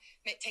 I'm not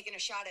taking a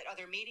shot at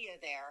other media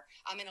there.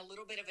 I'm in a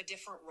little bit of a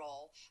different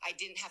role. I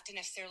didn't have to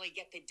necessarily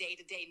get the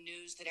day-to-day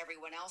news that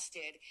everyone else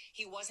did.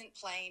 He wasn't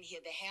playing. He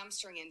had the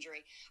hamstring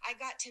injury. I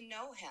got to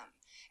know him.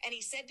 And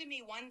he said to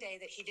me one day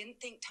that he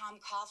didn't think Tom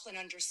Coughlin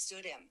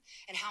understood him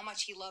and how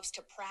much he loves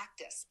to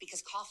practice,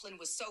 because Coughlin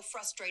was so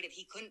frustrated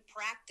he couldn't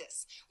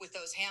practice with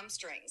those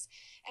hamstrings.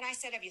 And I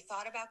said, "Have you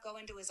thought about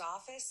going to his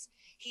office?"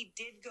 He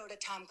did go to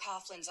Tom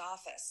Coughlin's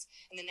office.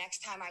 And the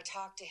next time I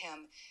talked to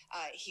him,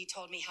 he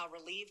told me how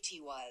relieved he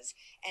was.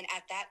 And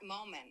at that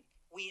moment,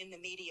 we in the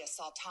media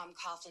saw Tom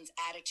Coughlin's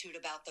attitude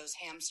about those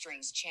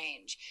hamstrings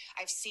change.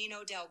 I've seen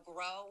Odell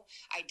grow.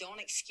 I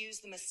don't excuse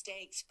the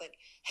mistakes, but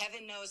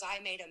heaven knows I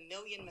made a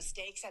million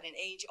mistakes at an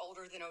age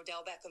older than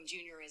Odell Beckham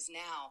Jr. is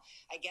now.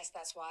 I guess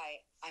that's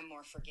why I'm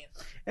more forgiving.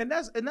 And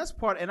that's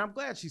part, and I'm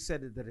glad she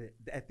said it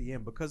at the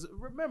end, because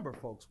remember,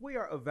 folks, we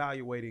are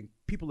evaluating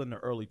people in their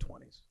early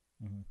 20s.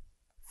 Mm-hmm.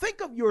 Think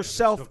of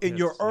yourself in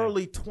your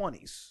early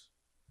 20s.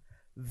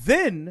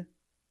 Then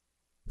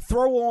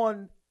throw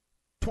on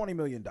 $20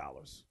 million.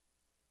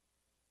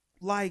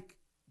 Like,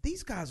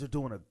 these guys are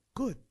doing a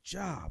good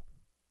job.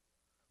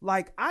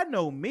 Like, I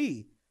know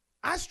me,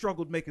 I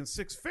struggled making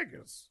six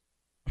figures.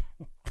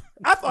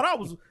 I thought I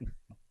was.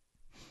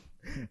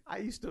 I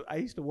used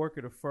to work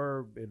at a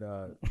firm in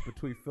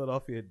between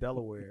Philadelphia and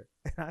Delaware,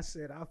 and I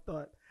said I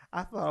thought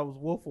I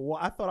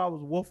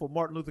was Wolf of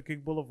Martin Luther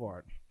King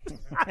Boulevard.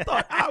 I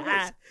thought I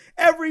was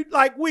every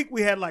week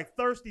we had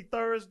Thirsty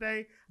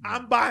Thursday.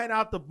 I'm buying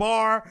out the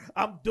bar.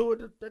 I'm doing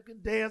the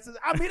dances.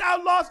 I mean,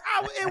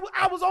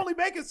 I was only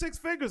making six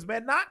figures,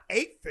 man, not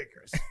eight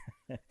figures.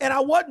 And I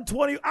wasn't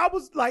 20. I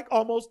was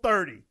almost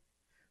 30.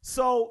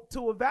 So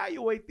to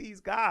evaluate these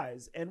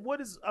guys and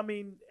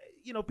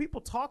people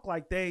talk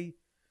like they're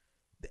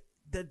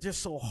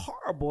just so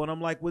horrible. And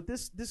I'm like, with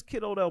this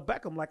kid Odell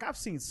Beckham, I've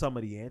seen some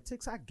of the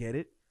antics. I get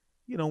it.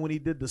 When he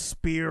did the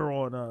spear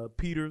on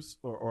Peters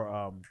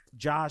or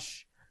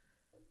Josh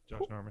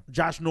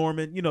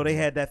Norman, they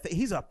had that thing.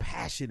 He's a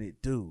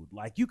passionate dude.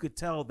 You could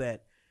tell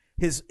that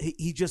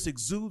he just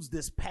exudes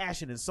this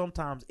passion, and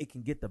sometimes it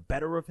can get the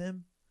better of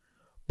him.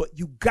 But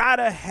you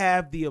gotta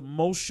have the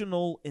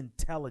emotional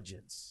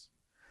intelligence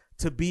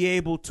to be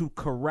able to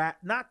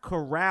not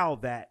corral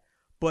that,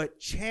 but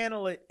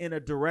channel it in a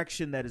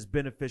direction that is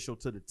beneficial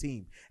to the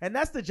team. And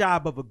that's the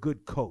job of a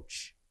good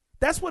coach.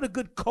 That's what a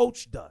good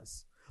coach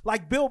does.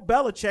 Like Bill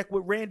Belichick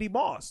with Randy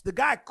Moss. The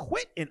guy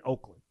quit in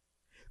Oakland.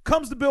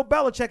 Comes to Bill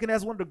Belichick and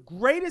has one of the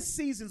greatest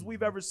seasons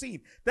we've ever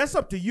seen. That's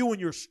up to you and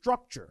your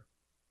structure.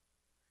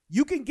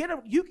 You can get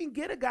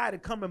a guy to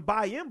come and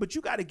buy in, but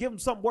you got to give him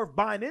something worth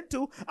buying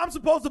into. I'm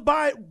supposed to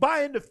buy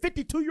into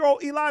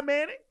 52-year-old Eli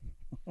Manning?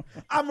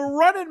 I'm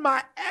running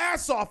my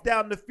ass off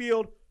down the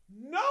field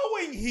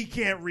knowing he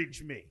can't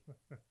reach me.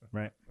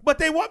 Right. But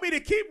they want me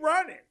to keep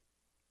running.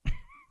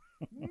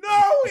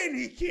 Knowing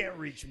he can't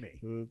reach me.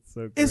 That's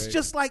so great. It's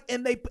just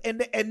and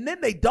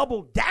then they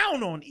double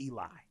down on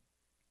Eli.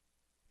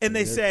 And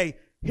they say,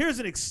 here's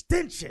an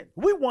extension.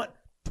 We want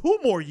 2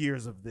 more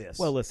years of this.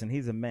 Well, listen,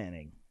 he's a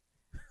Manning.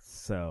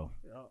 So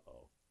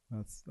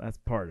that's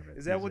part of it.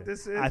 Is that what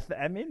this is?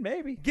 I mean,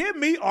 maybe. Give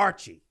me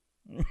Archie.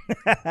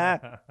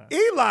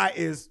 Eli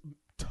is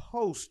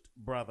toast,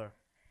 brother.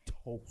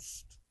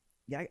 Toast.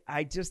 Yeah,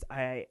 I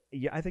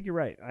think you're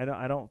right.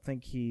 I don't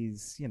think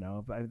he's,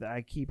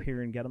 I keep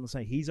hearing Gettleman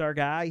say he's our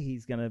guy.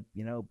 He's gonna,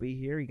 be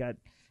here. He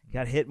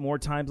got hit more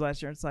times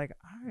last year. It's like,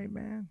 all right,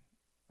 man.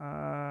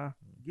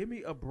 Give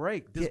me a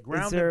break. This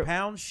ground and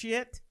pound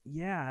shit.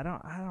 Yeah,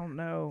 I don't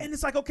know. And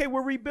it's like, okay,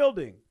 we're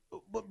rebuilding.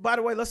 But by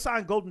the way, let's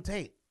sign Golden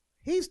Tate.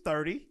 He's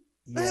 30.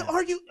 Yeah.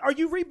 Are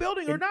you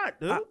rebuilding or not,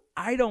 dude?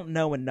 I don't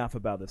know enough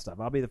about this stuff.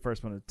 I'll be the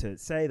first one to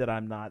say that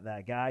I'm not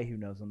that guy who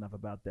knows enough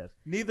about this.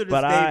 Neither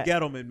does Dave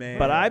Gettleman, man.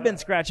 But I've been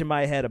scratching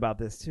my head about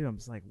this too. I'm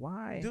just like,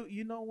 why? Dude,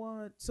 you know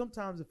what?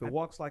 Sometimes if it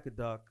walks like a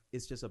duck,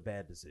 it's just a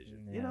bad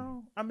decision. Yeah.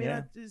 I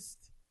mean,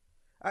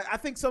 I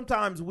think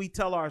sometimes we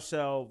tell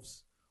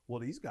ourselves, well,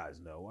 these guys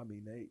know. I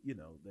mean,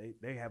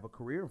 they have a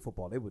career in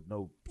football. They would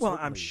know. Well,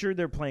 certainly. I'm sure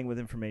they're playing with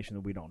information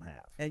that we don't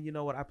have. And you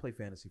know what? I play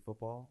fantasy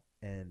football,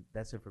 and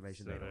that's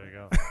information they don't there you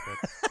have.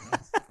 go.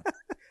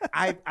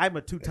 I'm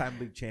a 2-time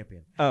league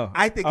champion. Oh,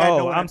 I think I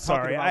know what I'm I'm sorry.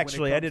 talking about when it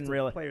Actually, I comes didn't to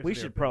realize. players We and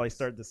their should probably abilities.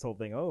 start this whole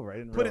thing over. I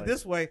didn't Put realize. it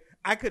this way,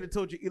 I could have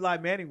told you Eli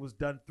Manning was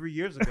done 3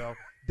 years ago.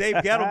 Dave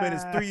Gettleman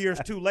is 3 years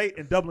too late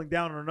and doubling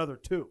down on another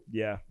 2.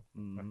 Yeah.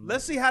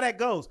 Let's see how that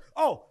goes.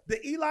 Oh,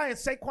 the Eli and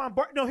Saquon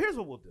Barkley. No, here's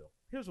what we'll do.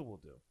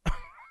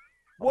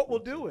 What we'll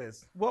do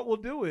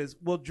is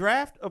we'll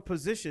draft a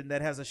position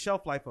that has a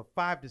shelf life of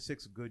 5 to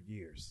 6 good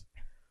years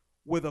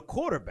with a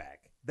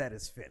quarterback that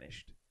is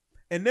finished.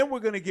 And then we're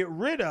going to get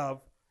rid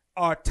of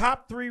our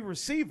top 3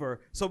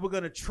 receiver. So we're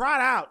going to trot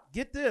out,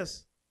 get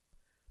this,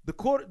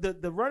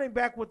 the running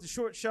back with the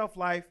short shelf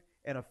life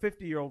and a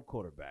 50-year-old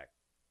quarterback.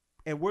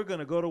 And we're going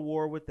to go to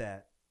war with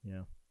that.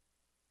 Yeah.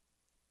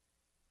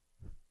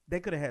 They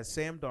could have had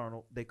Sam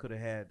Darnold. They could have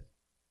had.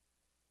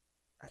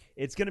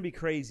 It's going to be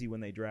crazy when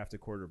they draft a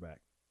quarterback.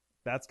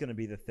 That's going to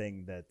be the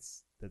thing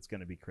that's going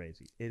to be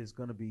crazy. It is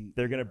going to be.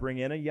 They're going to bring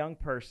in a young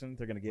person.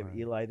 They're going to give Right.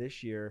 Eli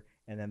this year,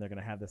 and then they're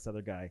going to have this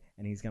other guy,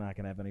 and he's not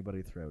going to have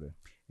anybody to throw to.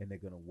 And they're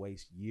going to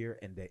waste year.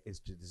 And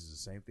this is the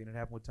same thing that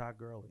happened with Todd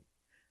Gurley.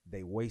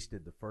 They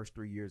wasted the first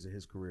 3 years of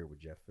his career with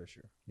Jeff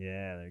Fisher.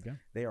 Yeah, there you go.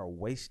 They are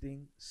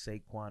wasting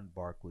Saquon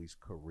Barkley's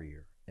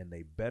career, and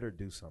they better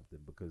do something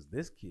because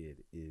this kid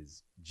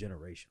is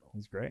generational.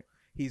 He's great.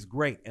 He's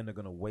great, and they're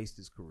going to waste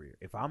his career.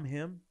 If I'm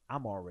him,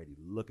 I'm already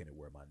looking at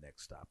where my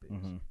next stop is.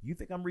 Mm-hmm. You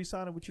think I'm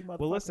re-signing with you, motherfuckers?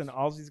 Well, listen,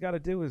 all he's got to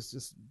do is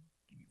just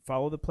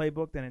follow the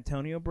playbook that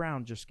Antonio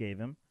Brown just gave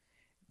him,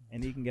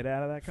 and he can get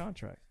out of that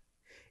contract.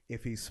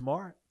 If he's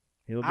smart,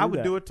 He'll do I would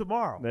that. do it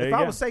tomorrow. There If you I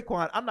go. was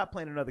Saquon, I'm not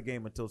playing another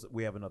game until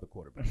we have another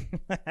quarterback.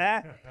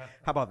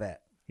 How about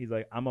that? He's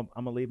like, I'm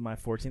gonna leave my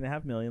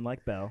 $14.5 million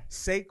like Bell.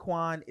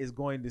 Saquon is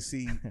going to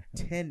see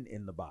 10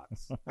 in the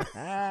box.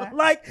 Like,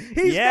 Like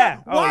he's Yeah.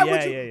 got, why Oh,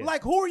 would yeah, you yeah.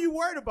 like who are you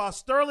worried about?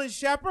 Sterling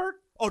Shepard?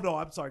 Oh no,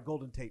 I'm sorry,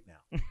 Golden Tate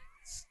now.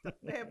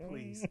 Man,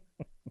 please.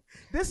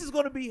 This is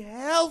going to be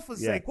hell for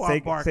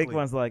Saquon Barkley.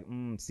 Saquon's like,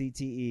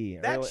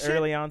 CTE, That shit-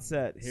 early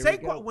onset. Here we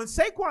go. When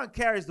Saquon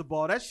carries the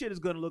ball, that shit is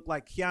going to look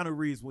like Keanu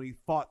Reeves when he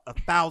fought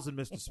 1,000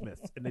 Mr.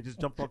 Smiths and they just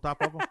jumped on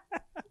top of him.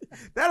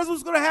 That is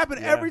what's going to happen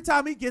Yeah. every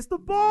time he gets the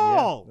Yeah,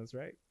 ball. that's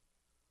right.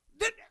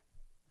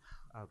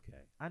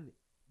 Okay,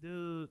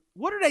 dude,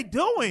 what are they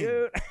doing?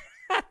 Dude.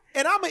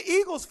 And I'm an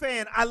Eagles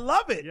fan. I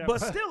love it, Yeah, but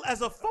but- still,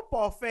 as a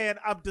football fan,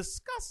 I'm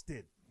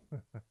disgusted.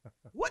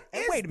 What Hey,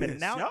 is wait a minute.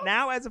 this, Now, yo?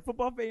 now, as a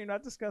football fan, you're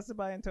not disgusted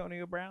by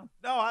Antonio Brown?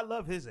 No, I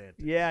love his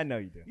antics. Yeah, I know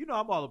you do. You know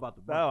I'm all about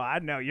the money. Oh, I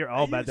know you're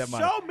all about that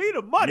money. Show me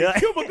the money. You're like-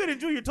 Cuba Gooding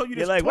Jr. told you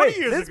You're this like, 20 wait,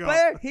 years this ago.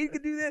 player, he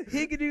could do this,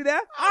 he could do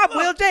that. I'm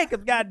Will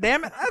Jacobs,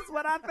 goddammit. That's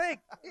what I think.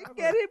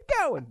 Get him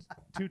going.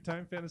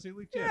 2-time fantasy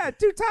league Yeah,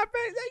 champion. 2-time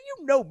fan.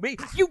 You know me.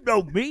 You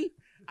know me.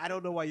 I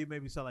don't know why you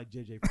made me sound like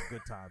JJ from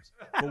Good Times,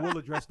 but we'll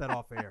address that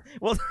off air.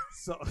 Well,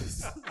 So,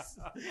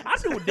 I'm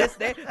doing this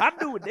there. I'm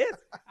doing this.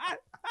 I'm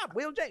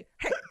Will J.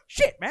 Hey,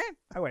 shit, man.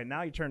 Oh, wait,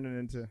 now you turned it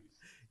into.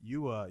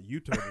 you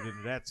turned it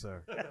into that,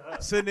 sir.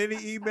 Send any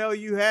email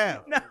you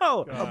have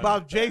No.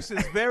 about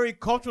Jason's very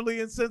culturally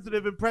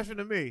insensitive impression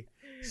of me.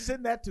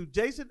 Send that to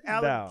Jason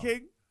Allen No.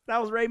 King. That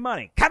was Ray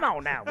Money. Come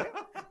on now. Will.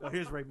 Oh,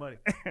 here's Ray Money.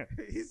 I'm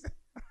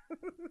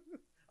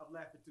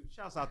laughing too.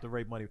 Shouts out to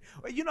Ray Money.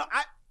 Well, you know,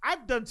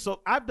 I've done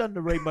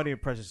the Ray Money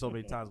impression so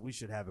many times. We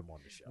should have him on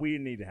the show. We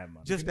need to have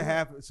money. Just to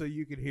have so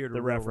you can hear the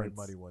The real reference.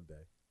 Ray Money one day.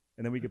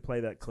 And then we could play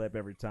that clip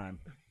every time.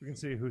 We can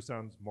see who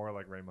sounds more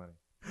like Ray Money.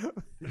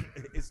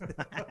 It's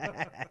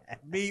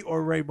me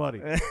or Ray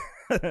Money.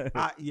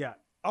 Yeah.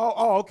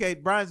 Oh, okay.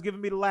 Brian's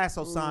giving me the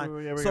lasso sign. Ooh,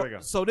 yeah, we so,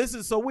 gotta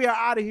go. so we are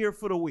out of here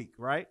for the week,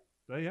 right?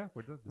 Oh, yeah,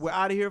 we're done. We're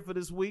out of here for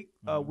this week.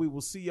 We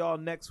will see y'all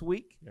next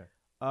week.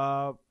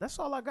 Yeah. That's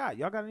all I got.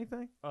 Y'all got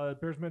anything?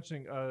 Bears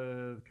mentioning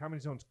the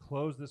Comedy Zone's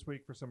closed this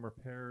week for some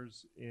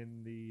repairs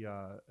in the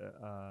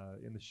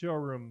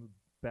showroom.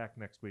 Back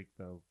next week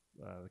though.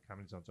 the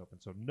Comedy Zone's open.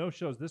 So no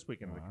shows this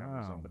weekend in the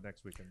Comedy Zone, but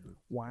next weekend.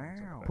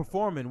 Wow.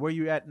 Performing. Where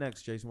you at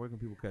next, Jason? Where can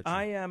people catch you?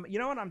 I am. You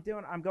know what I'm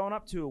doing? I'm going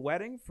up to a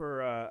wedding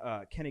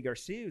for Kenny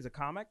Garcia, who's a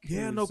comic.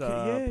 Yeah, who's,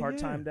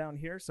 part-time yeah. down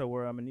here. So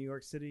I'm in New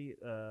York City.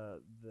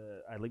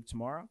 I leave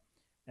tomorrow.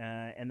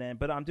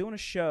 But I'm doing a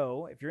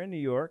show. If you're in New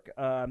York,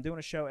 I'm doing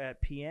a show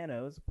at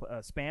Pianos,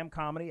 Spam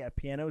Comedy at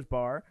Pianos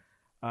Bar.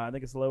 I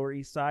think it's Lower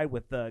East Side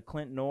with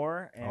Clint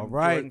Knorr and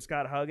Jordan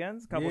Scott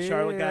Huggins, a couple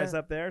Charlotte guys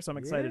up there. So I'm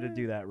excited to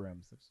do that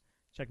room. So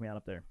check me out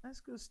up there.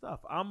 That's good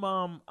stuff.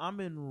 I'm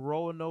in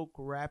Roanoke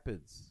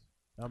Rapids.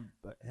 I'm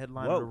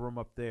headlining the room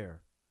up there.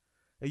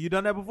 Have you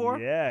done that before?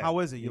 Yeah. How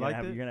is it? You like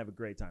it? You're gonna have a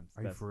great time.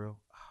 Are you for real?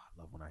 Oh,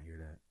 I love when I hear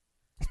that.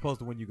 It's supposed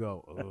to when you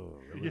go. Oh,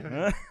 really?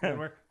 Yeah.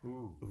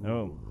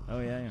 Oh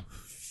yeah.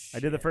 I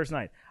did the first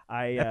night.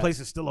 That place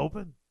is still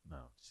open. No,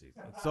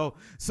 so,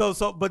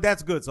 but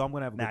that's good. So I'm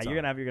gonna have a good time. You're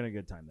gonna have a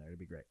good time there. It'll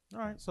be great. All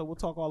right, so we'll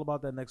talk all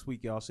about that next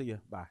week, y'all. See ya.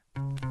 Bye.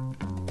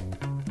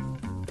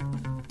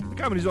 The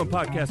Comedy Zone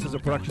podcast is a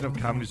production of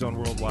Comedy Zone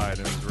Worldwide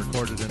and is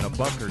recorded in a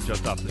bunker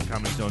just off the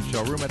Comedy Zone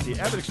showroom at the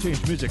Abbott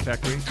Exchange Music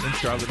Factory in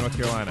Charlotte, North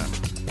Carolina.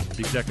 The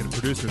executive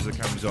producers of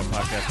the Comedy Zone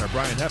podcast are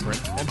Brian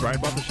Heffron and Brian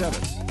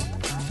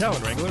Baltashevitz.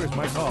 Talent wrangler is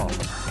Mike Hall.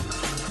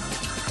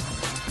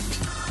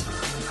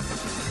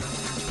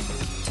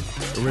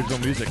 Original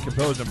music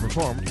composed and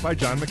performed by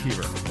John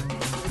McKeever.